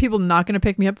 what are people not going to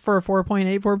pick me up for a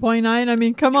 4.8, 4.9? I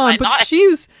mean, come on. But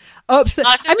she's upset.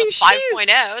 I mean, she's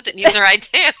 5.0 that needs a ride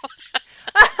too.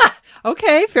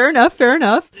 Okay, fair enough.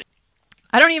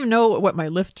 I don't even know what my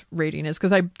Lyft rating is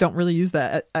because I don't really use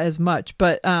that as much.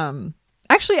 But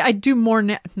actually, I do more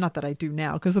now. Not that I do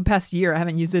now because the past year I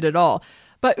haven't used it at all.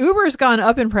 But Uber has gone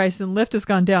up in price and Lyft has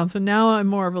gone down. So now I'm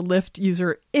more of a Lyft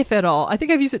user, if at all. I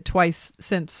think I've used it twice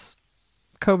since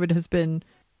COVID has been,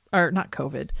 or not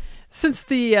COVID, since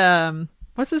the,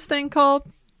 what's this thing called?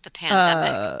 The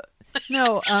pandemic.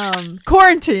 No,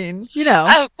 quarantine, you know.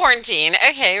 Oh, quarantine.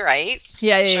 Okay, right.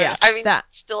 Yeah. I mean, that.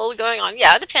 Still going on.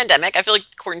 Yeah, the pandemic. I feel like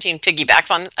quarantine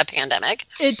piggybacks on a pandemic.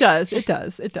 It does.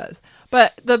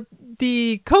 But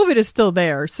the COVID is still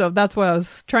there, so that's why I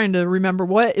was trying to remember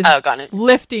what is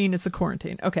lifting. It's a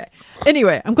quarantine. Okay.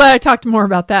 Anyway, I'm glad I talked more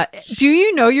about that. Do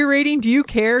you know your rating? Do you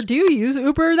care? Do you use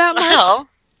Uber that much? Well,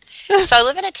 so I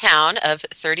live in a town of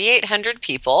 3,800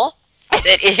 people.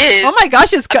 That is oh my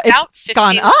gosh, it's gone up.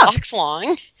 Blocks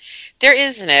long. There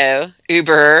is no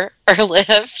Uber or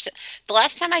Lyft. The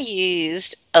last time I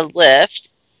used a Lyft,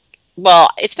 Well,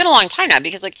 it's been a long time now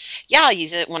because, like, yeah, I'll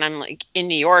use it when I'm like in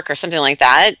New York or something like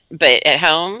that. But at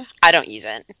home, I don't use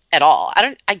it at all.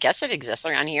 I guess it exists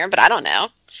around here, but I don't know.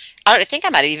 I think I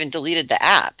might have even deleted the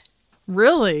app.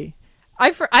 Really?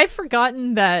 I've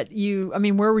forgotten that you. I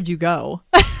mean, where would you go?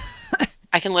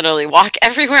 I can literally walk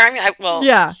everywhere. I mean,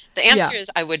 yeah. The answer is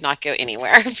I would not go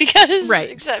anywhere because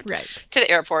except to the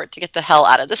airport to get the hell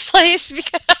out of this place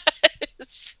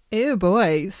because. Ew,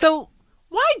 boy. So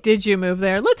why did you move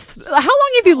there? How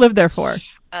long have you lived there for?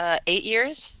 8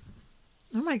 years.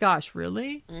 Oh my gosh,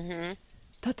 really? Mm-hmm.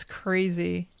 That's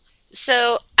crazy.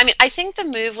 So, I mean, I think the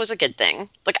move was a good thing.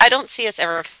 Like, I don't see us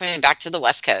ever coming back to the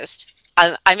West Coast.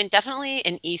 I'm definitely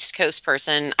an East Coast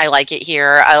person. I like it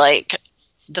here. I like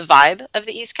the vibe of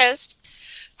the East Coast.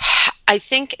 I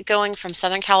think going from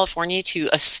Southern California to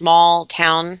a small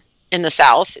town in the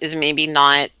South is maybe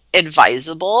not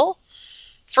advisable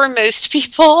for most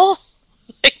people.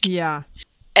 Yeah.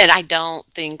 And I don't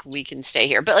think we can stay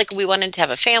here. But, like, we wanted to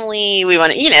have a family. We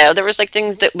wanted, there was, like,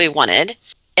 things that we wanted.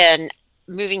 And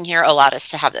moving here allowed us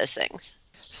to have those things.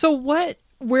 So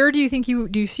where do you think do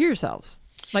you see yourselves?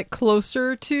 Like,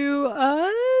 closer to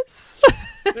us?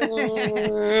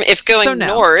 If going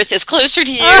north is closer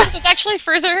to you, so it's actually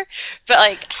further. But,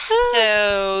 like,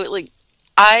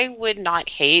 I would not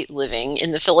hate living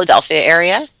in the Philadelphia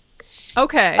area.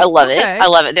 Okay. I love it. I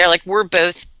love it. They're like, we're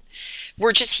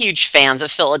just huge fans of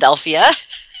Philadelphia.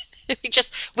 we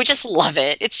just love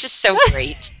it. It's just so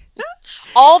great.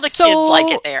 All the kids like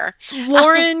it there.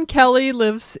 Lauren Kelly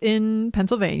lives in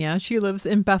Pennsylvania. She lives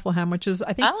in Bethlehem, which is,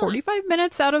 I think, 45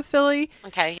 minutes out of Philly.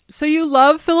 Okay. So you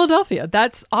love Philadelphia.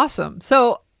 That's awesome.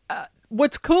 So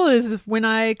what's cool is when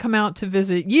I come out to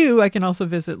visit you, I can also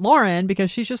visit Lauren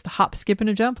because she's just a hop, skip, and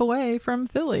a jump away from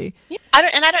Philly. Yeah, I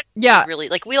don't really,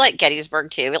 like, we like Gettysburg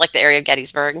too. We like the area of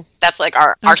Gettysburg. That's like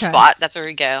our spot. That's where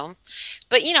we go.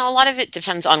 But, a lot of it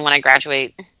depends on when I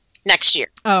graduate next year.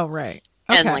 Oh, right.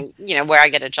 Okay. And, like, where I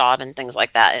get a job and things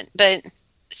like that. But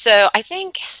so I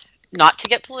think, not to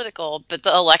get political, but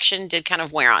the election did kind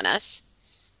of wear on us.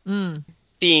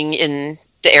 Being in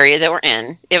the area that we're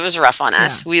in, it was rough on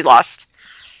us. We lost,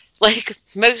 like,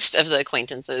 most of the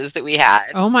acquaintances that we had.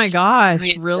 Oh my gosh,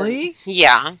 really?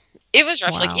 Yeah. It was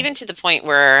rough, like, even to the point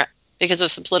where, because of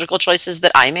some political choices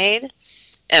that I made,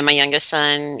 and my youngest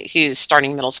son, who's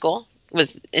starting middle school,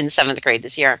 was in 7th grade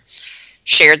this year,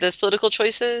 shared those political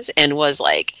choices and was,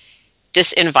 like,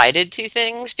 disinvited to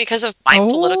things because of my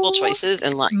political choices.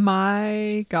 And, like,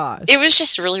 my gosh, it was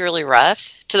just really, really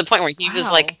rough to the point where he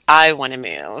was like, I want to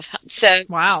move. So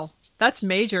wow, that's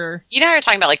major. You're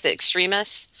talking about, like, the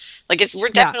extremists. Like, we're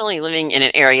definitely living in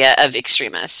an area of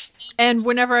extremists. And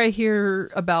whenever I hear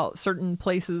about certain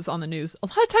places on the news, a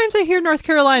lot of times I hear North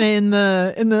Carolina in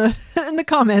the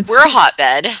comments. We're a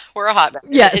hotbed.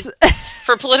 Yes.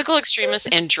 For political extremists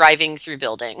and driving through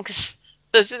buildings.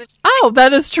 Those are the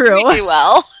that is true. We do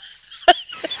well.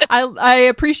 I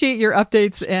appreciate your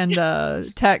updates and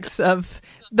texts of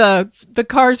the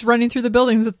cars running through the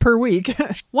buildings per week.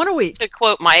 One a week. To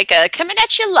quote Micah, coming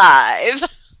at you live.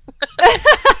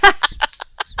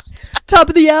 Top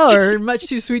of the hour, much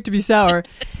too sweet to be sour.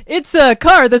 It's a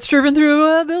car that's driven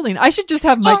through a building. I should just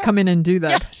have Mike come in and do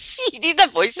that. Yes, you need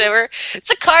that voiceover. It's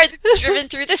a car that's driven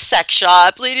through the sex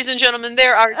shop. Ladies and gentlemen,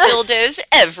 there are dildos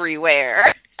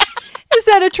everywhere. Is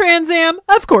that a Trans Am?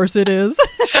 Of course it is.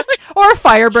 Or a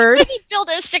Firebird. With a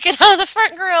dildo sticking out of the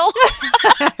front grill.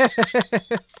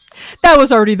 That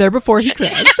was already there before he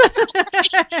cried.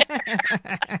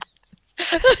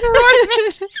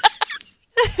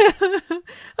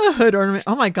 A hood ornament.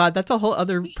 Oh my god, that's a whole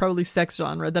other probably sex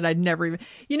genre that I'd never even.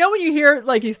 When you hear,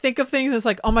 like, you think of things, it's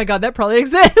like, oh my god, that probably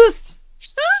exists.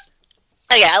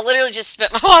 Yeah, I literally just spit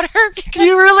my water.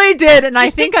 You really did, and I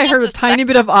think I heard a tiny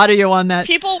bit of audio on that.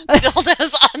 People with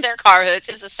dildos on their car hoods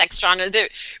is a sex genre that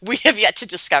we have yet to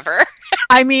discover.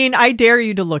 I mean, I dare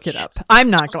you to look it up. I'm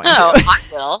not going to. I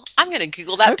will. I'm going to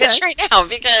Google that bitch right now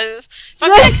because if I'm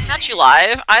going to come at you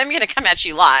live, I'm going to come at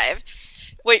you live.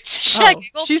 Wait, should I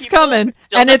Google she's coming,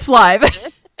 and it's live.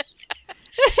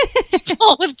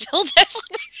 People with dildos on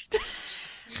their...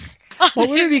 What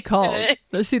would it be called?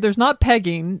 Let's see, there's not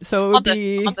pegging, so it would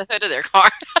be... On the hood of their car.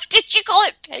 Did you call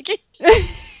it pegging?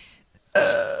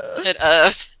 Hood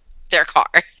of their car.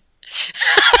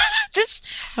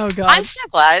 Oh, God. I'm so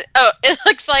glad. Oh, it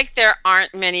looks like there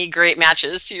aren't many great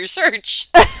matches to your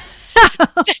search. Dang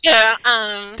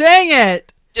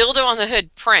it! Dildo on the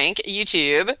hood prank,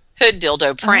 YouTube. Hood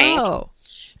dildo prank. Oh.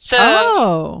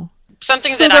 So,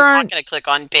 something that I'm not going to click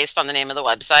on based on the name of the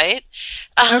website.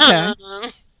 Okay.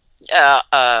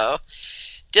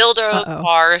 Dildo Uh-oh.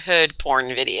 car hood porn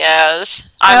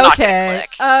videos. I'm not gonna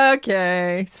click.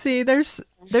 Okay. See, there's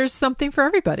something for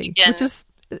everybody, Again. which is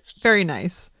very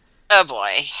nice. Oh boy.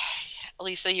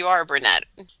 Lisa, you are a brunette.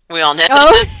 We all know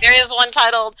Oh. this. There is one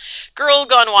titled Girl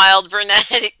Gone Wild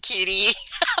Brunette Cutie.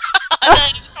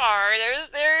 Car.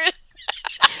 There's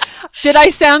Did I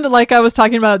sound like I was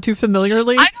talking about it too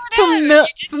familiarly? I don't know. You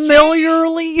did say-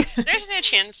 Familiarly? there's no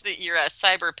chance that you're a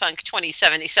Cyberpunk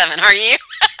 2077, are you?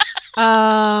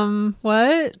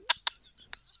 What?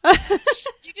 You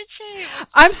did say it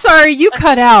was I'm sorry, you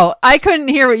cut out. I couldn't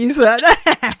hear what you said.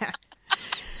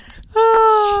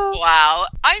 Oh. Wow.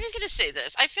 I'm just going to say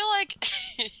this. I feel like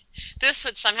this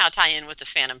would somehow tie in with the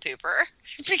Phantom Pooper.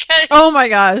 Because Oh my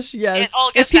gosh, yes. it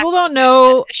all goes If people back don't to the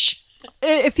know, fetish.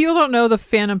 if people don't know the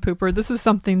Phantom Pooper, this is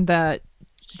something that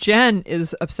Jen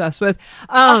is obsessed with.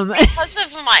 Because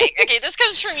of Mike. Okay, this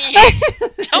comes from you.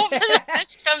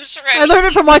 This comes from I learned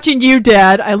it from watching you,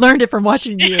 Dad. I learned it from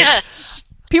watching you. Yes.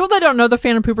 People that don't know the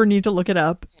Phantom Pooper need to look it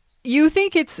up. You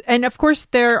think it's, and of course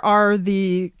there are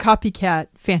the copycat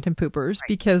Phantom Poopers,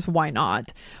 because why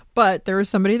not? But there is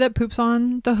somebody that poops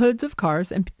on the hoods of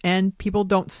cars, and people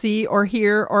don't see or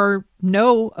hear or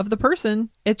know of the person.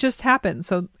 It just happens.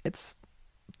 So it's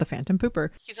the Phantom Pooper.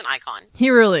 He's an icon. He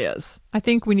really is. I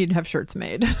think we need to have shirts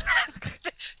made.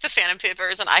 The Phantom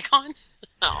Pooper is an icon.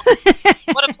 Oh,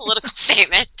 what a political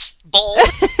statement. Bold.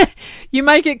 You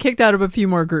might get kicked out of a few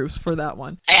more groups for that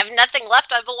one. I have nothing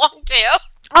left I belong to.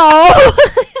 Oh!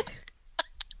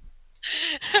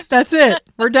 That's it.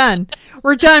 We're done.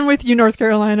 We're done with you, North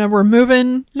Carolina. We're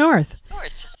moving north.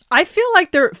 North. I feel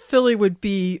like Philly would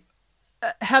be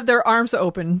have their arms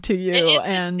open to you. It is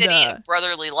the city of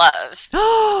brotherly love.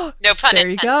 Oh, No pun there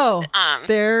you intended. go.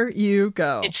 There you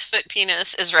go. Its foot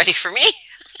penis is ready for me.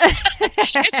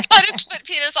 It's got its foot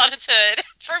penis on its hood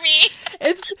for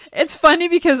me. It's funny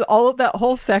because all of that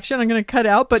whole section I'm going to cut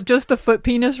out, but just the foot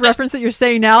penis reference that you're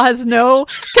saying now has no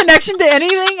connection to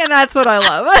anything, and that's what I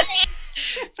love.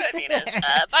 Foot penis.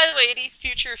 By the way, any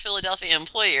future Philadelphia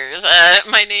employers,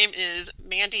 my name is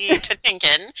Mandy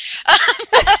Patinkin.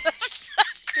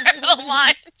 Criminal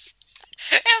Minds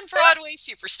and Broadway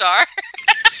superstar.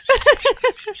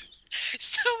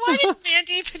 So why did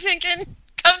Mandy Patinkin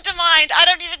come to mind? I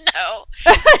don't even know.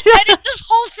 Why did this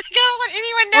whole thing? I don't want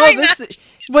anyone knowing that.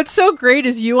 What's so great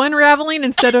is you unraveling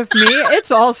instead of me.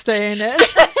 It's all staying in.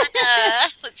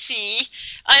 Let's see.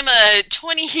 I'm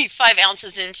 25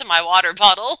 ounces into my water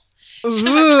bottle. So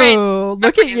Ooh,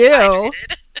 look at you. excited.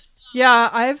 Yeah,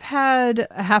 I've had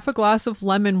half a glass of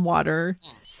lemon water.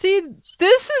 See,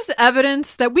 this is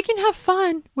evidence that we can have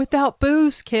fun without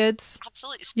booze, kids.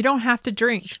 Absolutely. You don't have to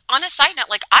drink. On a side note,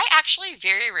 like I actually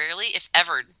very rarely, if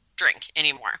ever, drink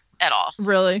anymore at all.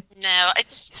 Really? No,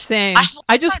 it's Same. I've lost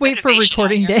I just my wait for motivation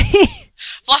recording out here. day.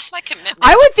 lost my commitment.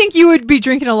 I would think you would be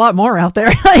drinking a lot more out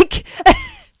there. Like,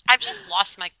 I've just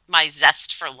lost my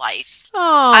zest for life.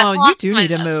 oh, I've you lost do my need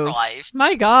to zest for move. life.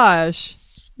 My gosh.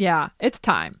 Yeah, it's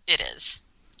time. It is.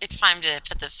 It's time to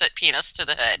put the foot penis to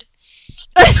the hood.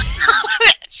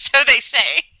 So they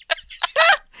say.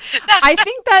 I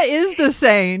think that is the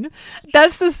saying.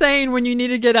 That's the saying when you need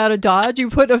to get out of Dodge, you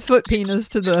put a foot penis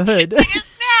to the hood. It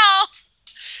is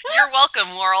now. You're welcome,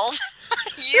 world.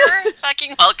 You're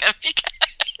fucking welcome.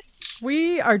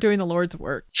 We are doing the Lord's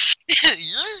work.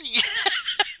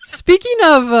 Speaking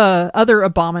of other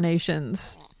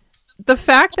abominations, the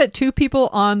fact that two people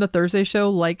on the Thursday show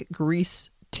like Grease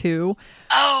 2.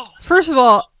 Oh, First of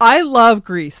all, I love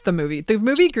Grease, the movie. The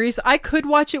movie Grease, I could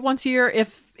watch it once a year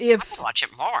if I could watch it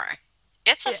more.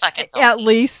 It's a fucking at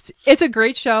least. It's a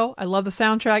great show. I love the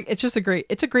soundtrack. It's just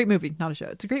it's a great movie, not a show.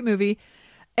 It's a great movie.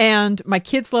 And my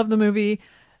kids love the movie.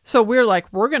 So we're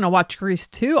like, we're going to watch Grease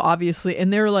 2, obviously.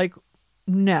 And they're like,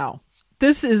 no,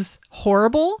 this is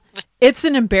horrible. It's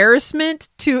an embarrassment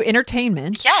to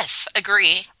entertainment. Yes,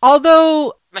 agree.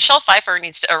 Although Michelle Pfeiffer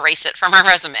needs to erase it from her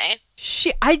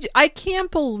resume. I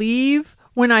can't believe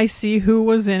when I see who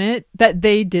was in it that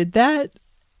they did that.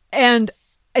 And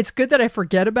it's good that I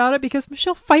forget about it because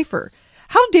Michelle Pfeiffer,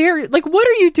 how dare you? Like, what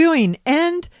are you doing?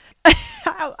 And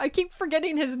I keep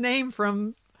forgetting his name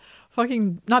from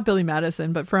fucking, not Billy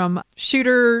Madison, but from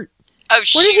Shooter. Oh, What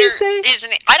Shooter. did he say?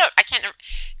 Isn't it? I can't remember.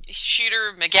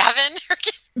 Shooter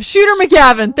McGavin? Shooter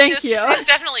McGavin. Thank It's you.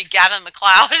 definitely Gavin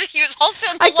McLeod. He was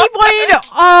also in the I keep Love wanting Boat. to.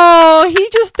 Oh, he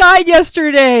just died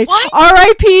yesterday. What?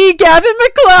 R.I.P. Gavin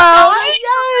McLeod. What?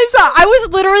 Yes, I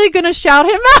was literally going to shout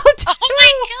him out. Oh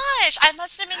my gosh, I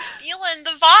must have been feeling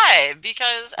the vibe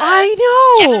because I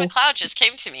know. Gavin McLeod just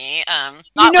came to me. You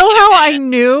not know looking how at I vision.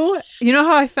 knew? You know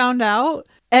how I found out?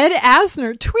 Ed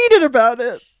Asner tweeted about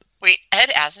it. Wait, Ed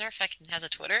Asner fucking has a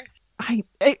Twitter?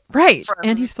 Right. From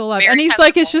And he's still alive. Mary And he's Tyler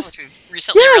like, it's Moore, just, who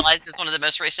recently yes. realized it was one of the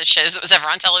most racist shows that was ever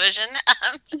on television.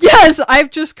 Yes,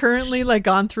 I've just currently like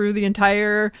gone through the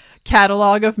entire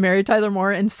catalog of Mary Tyler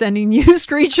Moore and sending you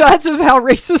screenshots of how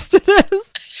racist it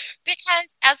is.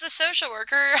 Because as a social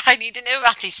worker, I need to know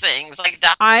about these things. Like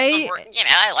that, I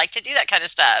like to do that kind of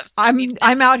stuff.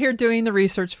 I'm out here doing the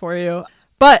research for you.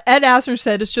 But Ed Asner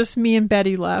said it's just me and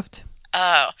Betty left.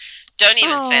 Oh, don't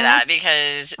even say that,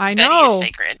 because I Betty know. is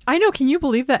sacred. I know. Can you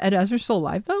believe that Ed Asner's still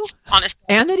alive though? Honestly,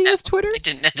 And that he has Twitter? I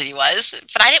didn't know that he was,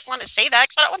 but I didn't want to say that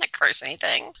because I don't want to curse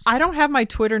anything. I don't have my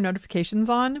Twitter notifications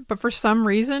on, but for some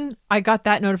reason, I got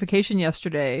that notification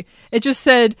yesterday. It just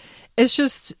said, it's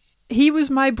just, he was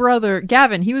my brother.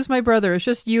 Gavin, he was my brother. It's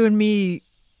just you and me.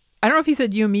 I don't know if he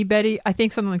said you and me, Betty. I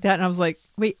think something like that. And I was like,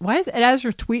 wait, why is Ed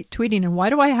Asner tweeting? And why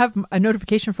do I have a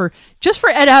notification for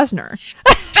Ed Asner?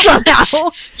 Somehow. That's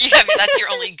your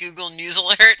only Google News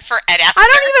alert for Ed Asner. I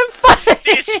don't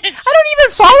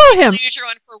even follow him. Use your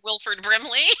one for Wilford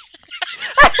Brimley.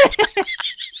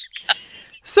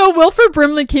 So Wilford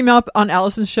Brimley came up on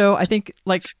Allison's show, I think,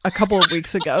 like a couple of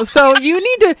weeks ago. So you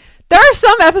need to. There are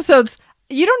some episodes.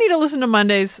 You don't need to listen to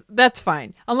Mondays. That's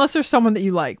fine. Unless there's someone that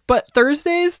you like. But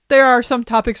Thursdays, there are some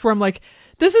topics where I'm like,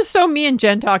 this is so me and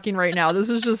Jen talking right now. This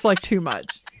is just like too much.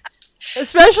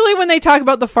 Especially when they talk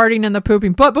about the farting and the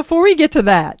pooping. But before we get to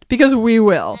that, because we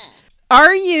will,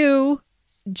 are you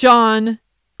John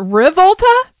Revolta?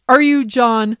 Are you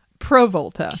John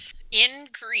Provolta? In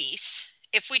Greece,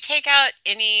 if we take out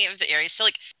any of the areas, so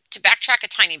like to backtrack a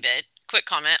tiny bit, quick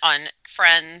comment on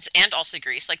Friends and also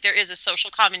Grease. Like there is a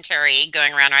social commentary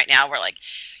going around right now where like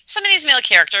some of these male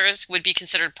characters would be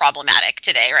considered problematic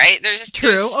today, right? There's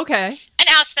Okay. An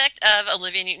aspect of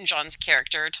Olivia Newton-John's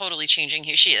character totally changing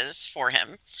who she is for him.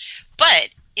 But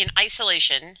in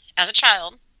isolation, as a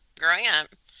child growing up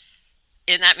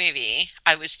in that movie,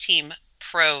 I was team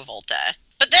pro-Volta.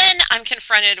 But then I'm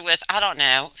confronted with, I don't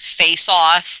know, Face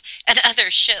Off and other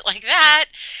shit like that.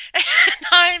 And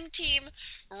I'm team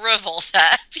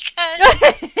Revolta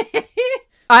because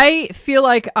I feel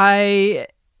like I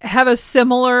have a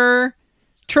similar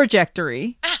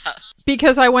trajectory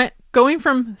because I went going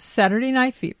from Saturday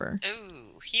Night Fever.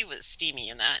 Ooh, he was steamy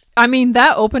in that. I mean,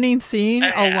 that opening scene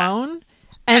alone.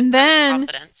 And then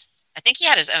confidence. I think he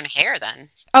had his own hair then.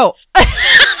 Oh. Maybe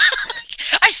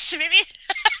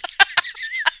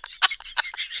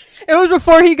it was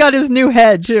before he got his new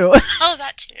head too. Oh,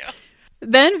 that too.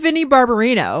 Then Vinnie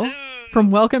Barbarino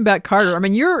from Welcome Back, Carter. I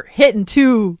mean, you're hitting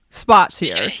two spots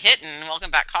here. Hitting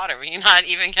Welcome Back, Carter. Are you not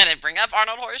even going to bring up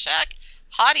Arnold Horshack?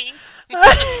 Hottie.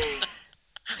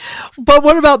 But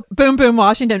what about Boom Boom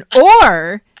Washington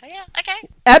or okay.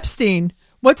 Epstein?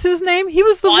 What's his name? He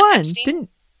was the one. Epstein?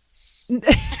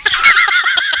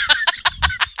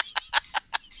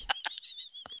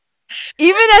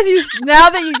 Even as now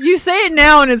that you say it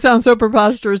now and it sounds so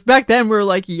preposterous. Back then we were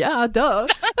like, yeah, duh.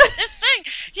 This thing,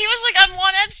 he was like, I'm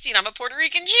Juan Epstein. I'm a Puerto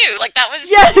Rican Jew. Like that was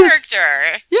his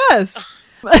character. Yes.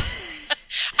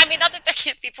 I mean, not that there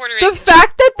can't be Puerto Rican. The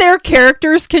fact that their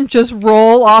characters can just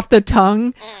roll off the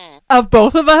tongue of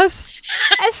both of us,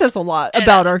 that says a lot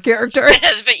about our character. It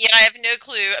is, but yet I have no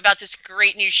clue about this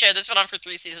great new show that's been on for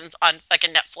 3 seasons on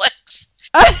fucking Netflix.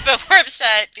 But we're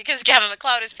upset because Gavin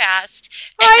McLeod has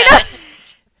passed.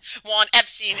 And Juan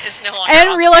Epstein is no longer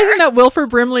and realizing that Wilford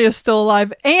Brimley is still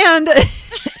alive and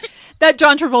that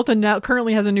John Travolta now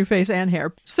currently has a new face and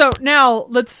hair. So now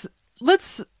let's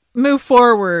move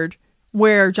forward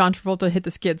where John Travolta hit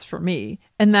the skids for me,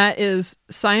 and that is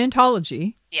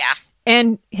Scientology. Yeah.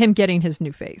 And him getting his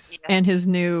new face and his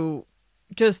new,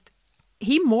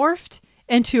 he morphed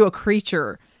into a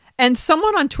creature. And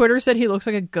someone on Twitter said he looks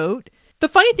like a goat. The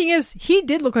funny thing is, he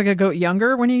did look like a goat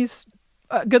younger when he's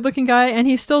a good-looking guy, and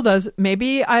he still does.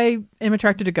 Maybe I am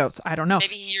attracted to goats. I don't know.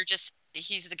 Maybe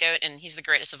he's the goat and he's the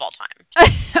greatest of all time.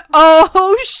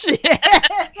 Oh, shit.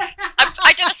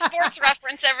 I did a sports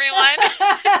reference, everyone.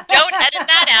 Don't edit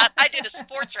that out. I did a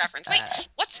sports reference. Wait,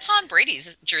 what's Tom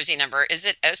Brady's jersey number? Is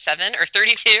it 07 or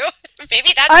 32? Maybe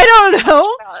that's... I don't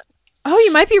know. Oh,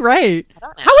 you might be right. I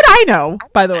don't know. How would I know,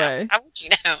 by the way? How would you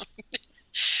know?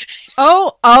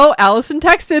 Oh, Allison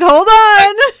texted. Hold on.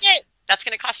 Oh, shit. That's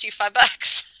going to cost you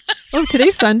 $5. Oh,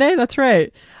 today's Sunday? That's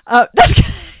right.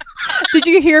 Did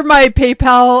you hear my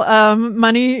PayPal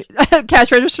money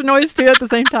cash register noise too at the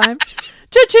same time?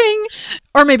 Cha-ching!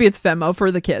 Or maybe it's Venmo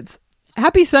for the kids.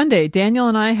 Happy Sunday. Daniel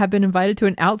and I have been invited to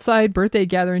an outside birthday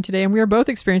gathering today, and we are both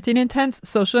experiencing intense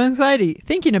social anxiety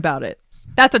thinking about it.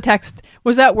 That's a text.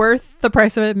 Was that worth the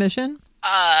price of admission?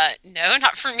 No,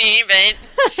 not for me, but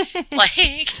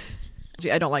like...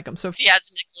 I don't like them. So See,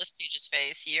 that's Nicolas Cage's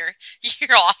face.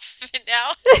 You're off it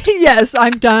now. yes,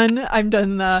 I'm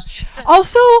done.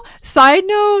 Also, side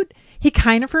note, he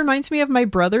kind of reminds me of my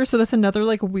brother, so that's another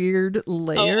like weird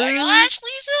layer. Oh my gosh,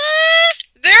 Lisa!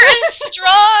 There is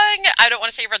strong, I don't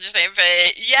want to say your brother's name,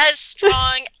 but yes,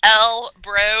 strong L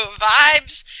bro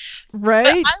vibes. Right?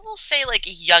 But I will say like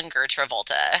younger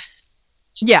Travolta.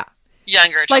 Yeah.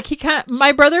 Younger Travolta. Like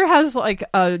my brother has like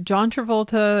a John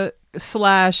Travolta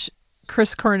 /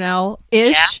 Chris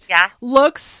Cornell-ish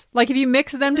looks. Like if you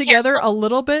mix them together a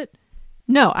little bit.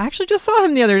 No, I actually just saw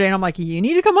him the other day and I'm like, you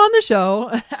need to come on the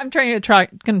show. I'm gonna try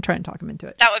and talk him into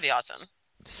it. That would be awesome.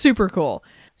 Super cool.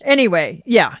 Anyway,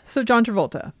 yeah. So John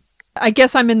Travolta. I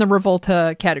guess I'm in the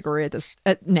Revolta category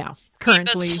now. Currently,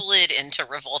 we both slid into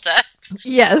Revolta.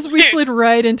 Yes, we slid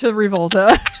right into Revolta.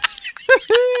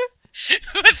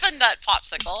 With the nut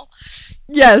popsicle.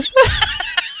 Yes.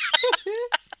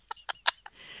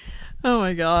 Oh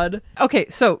my god. Okay,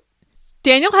 so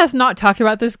Daniel has not talked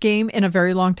about this game in a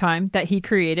very long time that he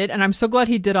created, and I'm so glad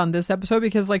he did on this episode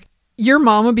because, like, your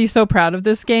mom would be so proud of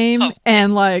this game,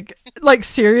 and like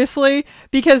seriously,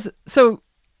 because so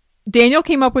Daniel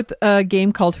came up with a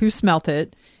game called Who Smelt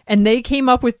It, and they came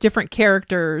up with different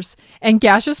characters, and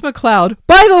Gaseous McLeod,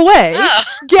 by the way,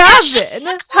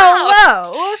 Gavin,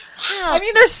 hello. I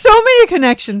mean, there's so many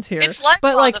connections here. It's like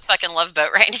but we're on the fucking Love Boat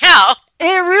right now.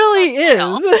 It really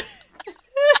is.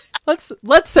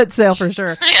 Let's set sail for sure.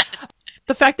 Yes.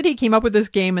 The fact that he came up with this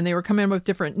game and they were coming up with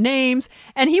different names,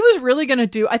 and he was really going to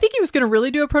do, I think he was going to really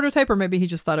do a prototype, or maybe he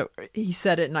just thought he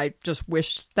said it and I just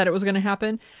wished that it was going to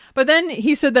happen. But then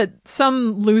he said that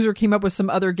some loser came up with some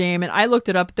other game, and I looked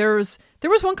it up. There was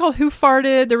one called Who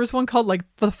Farted. There was one called like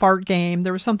the Fart Game.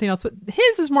 There was something else, but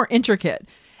his is more intricate.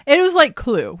 It was like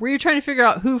Clue, where you're trying to figure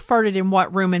out who farted in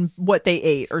what room and what they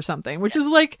ate or something, which is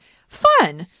like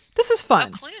fun. This is fun.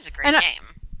 Oh, Clue is a great game.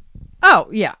 Oh,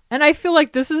 yeah. And I feel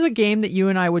like this is a game that you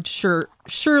and I would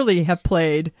surely have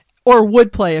played or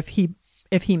would play if he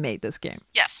made this game.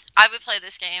 Yes, I would play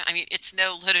this game. I mean, it's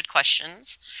no loaded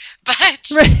questions,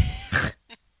 but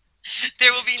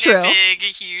there will be no big,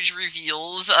 huge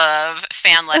reveals of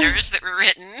fan letters that were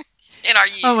written in our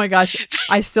youth. Oh my gosh.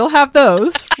 I still have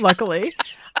those, luckily.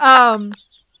 Oh my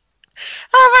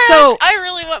gosh, I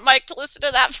really want Mike to listen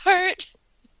to that part.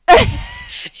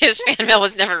 His fan mail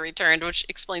was never returned, which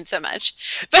explains so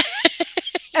much. But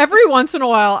every once in a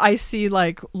while, I see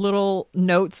like little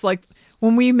notes, like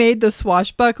when we made the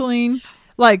swashbuckling,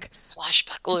 like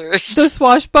swashbucklers, the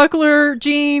swashbuckler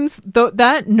jeans,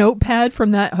 that notepad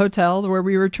from that hotel where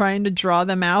we were trying to draw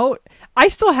them out. I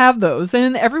still have those,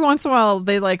 and every once in a while,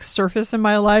 they like surface in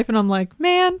my life, and I'm like,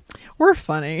 man, we're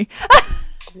funny.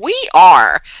 We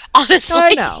are, honestly.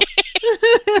 I know.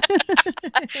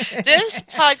 This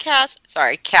cast.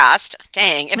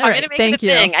 Dang, if I'm going to make it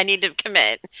a thing, I need to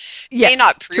commit. May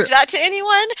not prove that to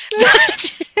anyone,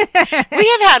 but we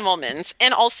have had moments.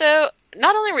 And also,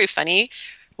 not only are we funny,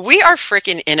 we are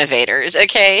freaking innovators,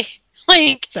 okay?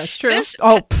 Like, that's true. As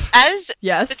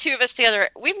the two of us together,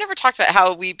 we've never talked about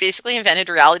how we basically invented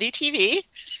reality TV.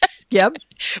 Yep.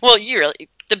 Well,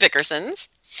 the Bickersons.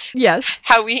 Yes.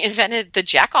 How we invented the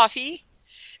Jack-Offy.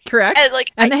 Correct.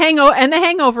 And the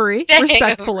hangovery,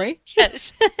 respectfully.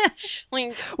 Yes.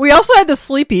 We also had the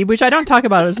sleepy, which I don't talk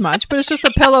about as much, but it's just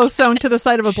a pillow sewn to the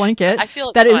side of a blanket. I feel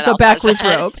like that is the backwards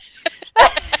robe.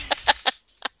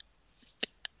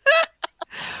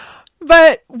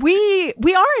 But we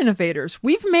are innovators.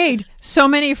 We've made so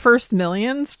many first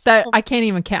millions that I can't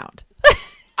even count.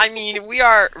 I mean, we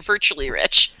are virtually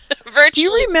rich. Do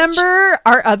you remember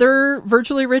our other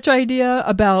virtually rich idea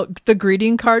about the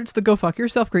greeting cards, the go fuck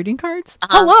yourself greeting cards?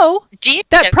 Hello.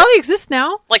 That probably exists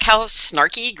now. Like how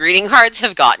snarky greeting cards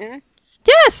have gotten?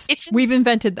 Yes. We've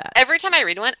invented that. Every time I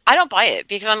read one, I don't buy it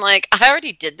because I'm like, I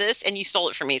already did this and you stole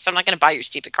it from me, so I'm not going to buy your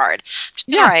stupid card. I'm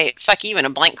just going to write fuck you in a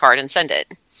blank card and send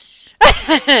it.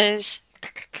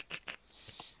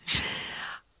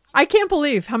 I can't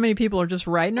believe how many people are just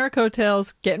riding our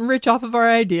coattails, getting rich off of our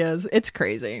ideas. It's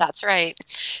crazy. That's right.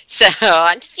 So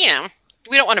I'm just,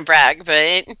 we don't want to brag,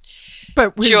 but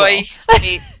Joy,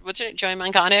 what's her name? Joy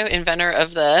Mangano, inventor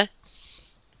of the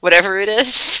whatever it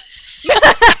is.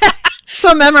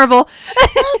 So memorable.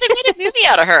 Oh, they made a movie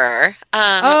out of her.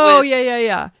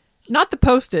 Yeah. Not the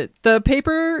Post-it, the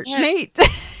paper mate.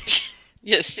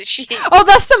 Yes, Oh,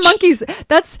 that's the monkeys.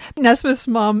 That's Nesmith's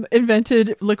mom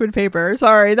invented liquid paper.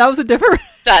 Sorry, that was a different.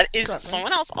 That is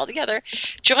someone else altogether.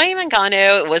 Joy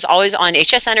Mangano was always on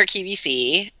HSN or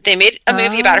QVC. They made a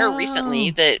movie about her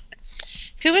recently.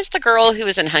 Who is the girl who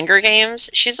was in Hunger Games?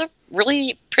 She's a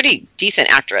really pretty decent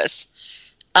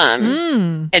actress.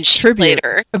 And she tribute. played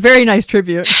her. A very nice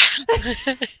tribute.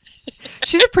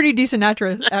 She's a pretty decent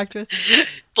actress.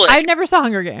 Look, I never saw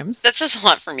Hunger Games. that says a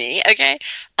lot for me. Okay,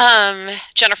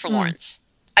 Jennifer Lawrence,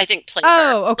 I think, played her.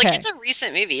 Oh, okay. Like, it's a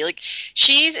recent movie. Like,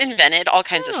 she's invented all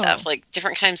kinds of stuff, like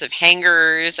different kinds of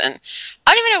hangers, and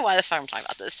I don't even know why the fuck I'm talking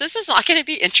about this. This is not going to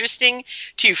be interesting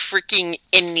to freaking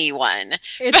anyone.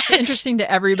 It's interesting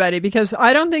to everybody because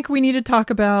I don't think we need to talk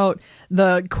about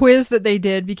the quiz that they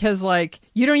did because, like,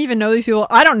 you don't even know these people.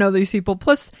 I don't know these people.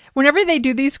 Plus, whenever they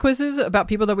do these quizzes about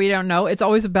people that we don't know, it's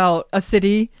always about a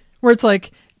city where it's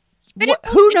like,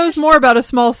 who knows more about a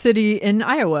small city in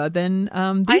Iowa than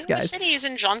these guys? City is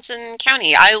in Johnson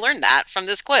County. I learned that from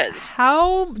this quiz.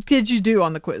 How did you do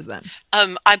on the quiz then?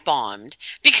 I bombed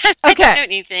because I didn't know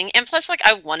anything, and plus, like,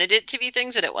 I wanted it to be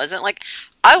things that it wasn't. Like,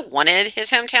 I wanted his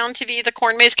hometown to be the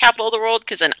corn maze capital of the world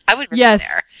because then I would be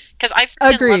there because I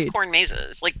freaking love corn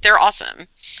mazes. Like, they're awesome.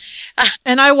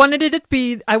 And I wanted it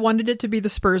to be the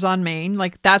Spurs on Main.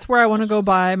 Like, that's where I want to go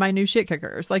buy my new shit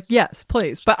kickers. Like, yes,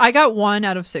 please. But I got 1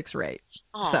 out of 6 right.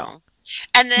 Aww. So.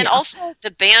 And then also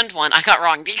the band one I got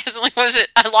wrong because, like, what was it?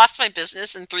 I lost my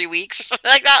business in 3 weeks or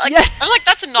something like that. Like, I was like,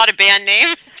 that's not a band name,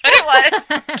 but it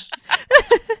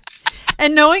was.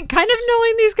 And knowing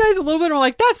these guys a little bit, I'm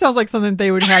like, that sounds like something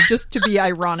they would have just to be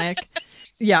ironic.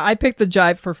 Yeah, I picked the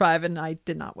Jive for 5 and I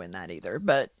did not win that either.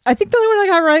 But I think the only one I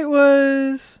got right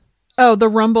was the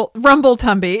Rumble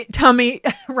Tummy.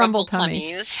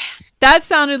 That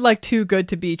sounded like too good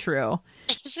to be true.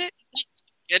 Is it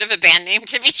good of a band name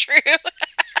to be true?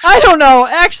 I don't know.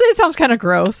 Actually, it sounds kind of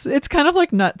gross. It's kind of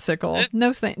like Nutsicle.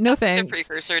 No thanks. The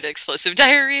precursor to explosive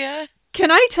diarrhea.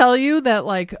 Can I tell you that,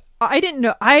 like, I didn't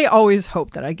know. I always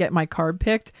hope that I get my carb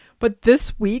picked. But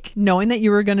this week, knowing that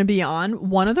you were going to be on,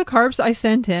 one of the carbs I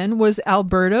sent in was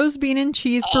Alberto's bean and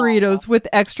cheese burritos with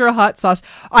extra hot sauce.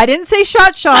 I didn't say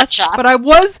shot shots, but I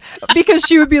was, because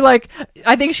she would be like,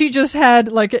 I think she just had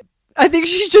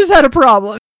a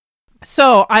problem.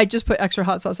 So I just put extra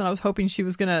hot sauce, and I was hoping she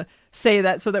was going to say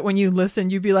that so that when you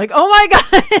listen, you'd be like, oh my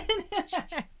God.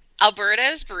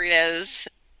 Alberto's burritos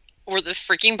were the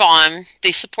freaking bomb.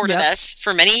 They supported us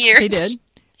for many years. They did.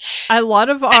 A lot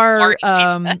of our,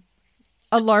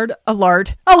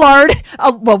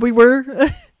 we were,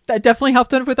 that definitely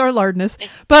helped with our lardness,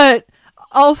 but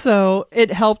also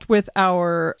it helped with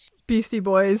our Beastie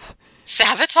Boys.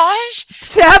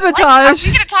 Sabotage? What? Are we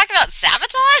going to talk about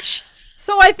Sabotage?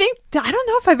 So I don't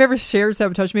know if I've ever shared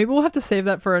Sabotage. Maybe we'll have to save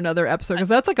that for another episode because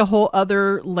that's like a whole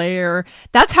other layer.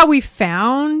 That's how we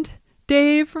found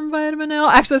Dave from Vitamin L.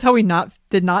 Actually, that's how we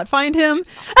did not find him.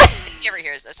 If he ever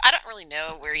hears this, I don't really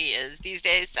know where he is these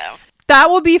days, so that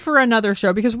will be for another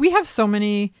show because we have so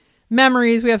many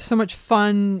memories. We have so much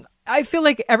fun. I feel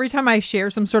like every time I share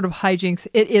some sort of hijinks,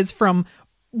 it is from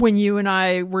when you and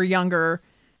I were younger.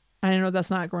 I know that's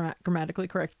not grammatically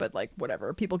correct, but like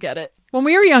whatever, people get it. When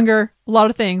we were younger, a lot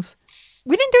of things.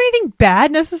 We didn't do anything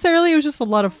bad necessarily. It was just a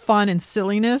lot of fun and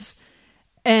silliness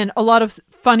and a lot of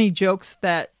funny jokes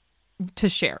to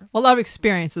share. A lot of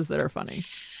experiences that are funny.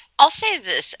 I'll say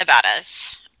this about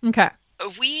us. Okay.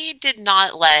 We did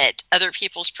not let other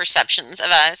people's perceptions of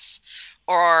us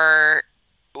or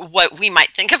what we might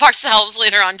think of ourselves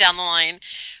later on down the line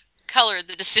color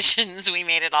the decisions we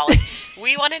made at all. Like,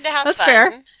 we wanted to have That's fun.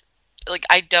 Fair. Like,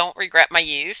 I don't regret my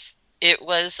youth. It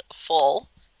was full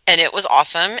and it was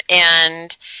awesome,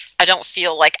 and I don't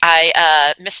feel like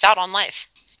I missed out on life.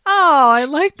 Oh, I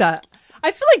like that.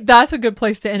 I feel like that's a good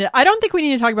place to end it. I don't think we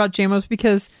need to talk about JMOs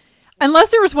because unless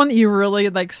there was one that you really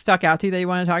like stuck out to you that you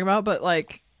want to talk about, but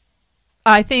like,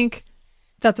 I think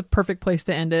that's a perfect place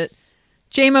to end it.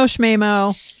 JMO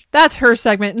Schmamo. That's her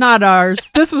segment, not ours.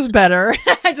 This was better.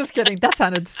 Just kidding. That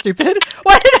sounded stupid.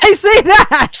 Why did I say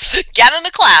that? Gavin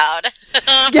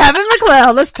McLeod. Gavin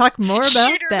McLeod. Let's talk more about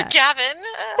Shooter that. Gavin.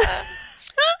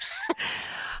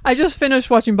 I just finished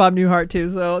watching Bob Newhart too,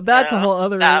 so that's a whole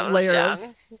other layer.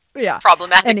 Yeah.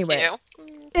 Problematic anyway, too.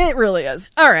 It really is.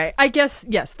 All right. I guess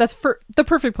yes. That's the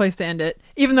perfect place to end it.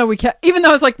 Even though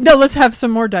it's like, no, let's have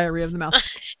some more diarrhea of the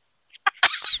mouth.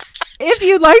 If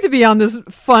you'd like to be on this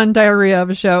fun diarrhea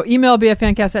of a show, email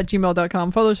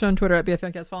bffancast@gmail.com. Follow the show on Twitter at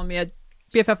bffancast. Follow me at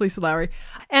BFF Lisa Lowry.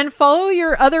 And follow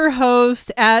your other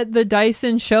host at the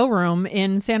Dyson Showroom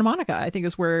in Santa Monica, I think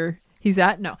is where he's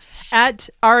at. No, at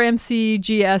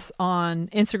RMCGS on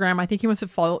Instagram. I think he wants to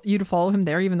follow him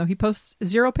there, even though he posts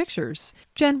 0 pictures.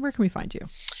 Jen, where can we find you?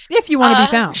 If you want to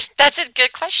be found. That's a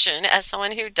good question. As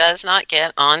someone who does not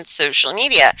get on social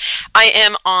media, I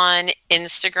am on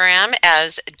Instagram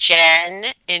as Jen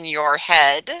in Your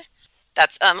Head.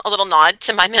 That's a little nod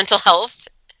to my mental health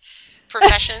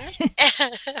profession.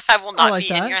 I will not like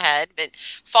be in that. your head, but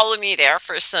follow me there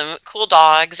for some cool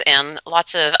dogs and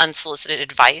lots of unsolicited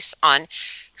advice on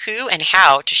who and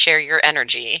how to share your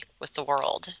energy with the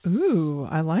world. Ooh,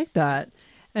 I like that.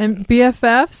 And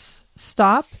BFFs,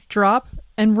 stop, drop,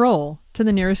 and roll to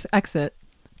the nearest exit.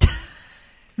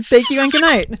 Thank you and good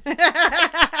night. Good night,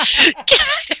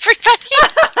 everybody.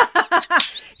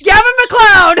 Gavin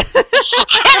McLeod!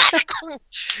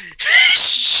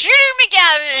 Shoot her,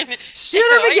 McGavin. Shoot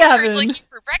her, I eat McGavin. turds like you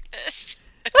for breakfast.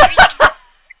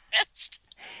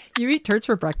 You eat turds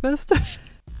for breakfast?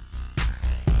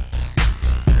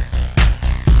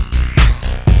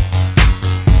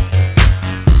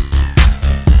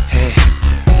 Hey,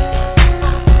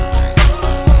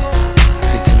 I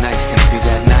think tonight's gonna be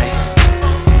that night.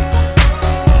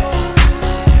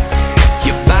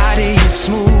 Your body is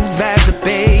smooth as a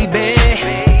baby.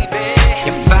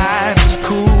 Your vibe is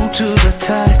cool to the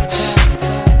touch.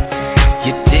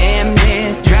 You're damn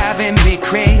near driving me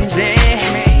crazy.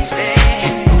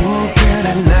 And ooh, girl,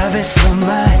 I love it so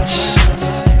much.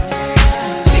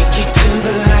 Take you to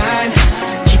the line,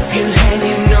 keep you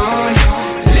hanging on.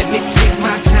 Let me take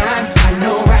my time, I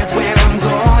know right where I'm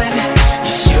going.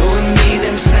 You're showing me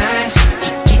them signs,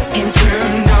 you're getting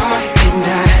turned on.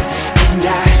 And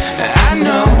I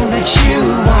know that you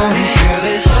want it. Girl,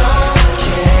 it's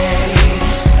okay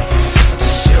to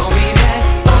show me that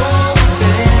old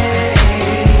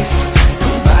face.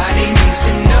 Nobody needs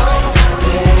to know,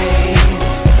 babe.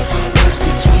 What's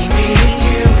between me and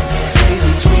you stays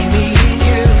between me and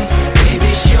you.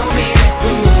 Baby, show me that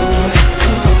ooh,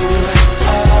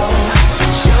 oh.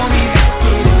 Show me that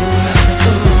ooh,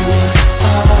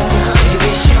 oh.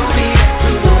 Baby, show me that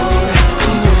ooh,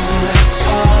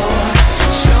 oh.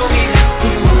 Show me that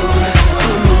ooh,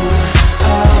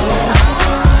 oh.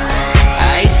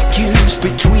 Ice cubes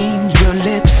between your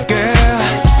lips, girl.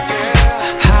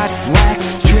 Hot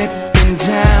wax dripping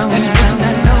down. That's when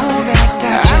I know that I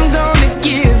got you. I'm gonna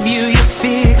give you your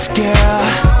fix, girl,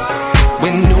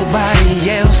 when nobody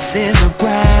else is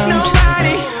around.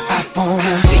 I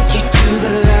wanna take you to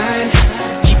the line,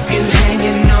 keep you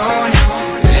hanging on.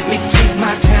 Let me take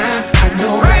my time, I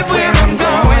know right where I'm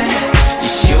going.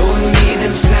 You're showing me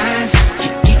them signs,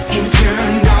 you're getting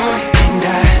turned on. And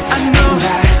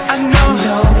I know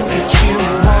that you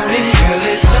want it. Girl,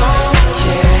 it's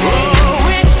okay. Oh,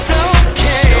 it's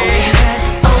okay. Show me that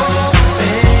old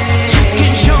face. You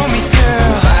can show me,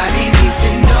 girl. Nobody needs to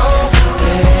know,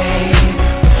 babe.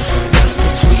 What's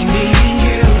between me and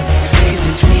you stays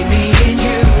between me and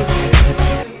you.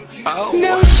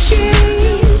 No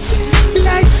sheets,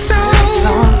 lights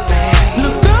on, babe.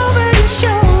 Look over your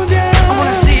shoulder. I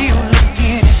wanna see you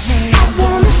looking at me. I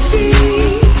wanna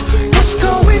see what's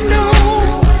going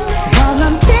on while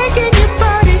I'm taking your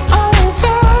body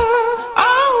over.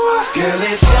 Oh, girl,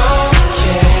 it's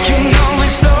okay. You know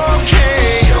it's okay.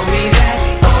 Show me that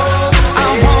old face. I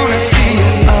wanna see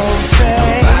your old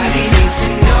face. Nobody needs to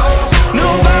know.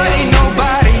 Nobody.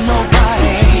 What's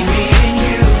between me and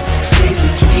you stays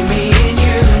between me and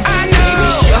you. I know. Baby,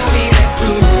 show me that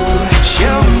ooh.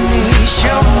 Show me.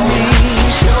 Show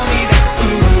me that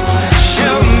ooh.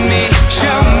 Show me.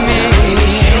 Baby,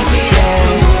 show me that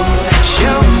ooh.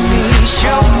 Show me.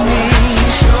 Show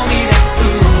me that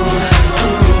ooh.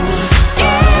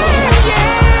 Yeah.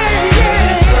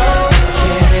 It's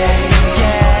okay,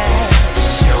 yeah, to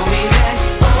show me that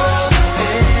old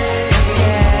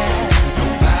face.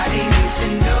 Nobody needs to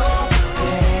know,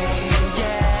 babe,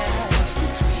 yeah. What's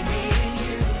between me and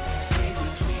you stays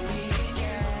between me and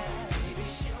you. Baby,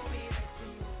 show me that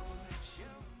ooh.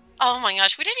 Oh my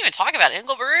gosh, we didn't even talk about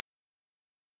Engelbert.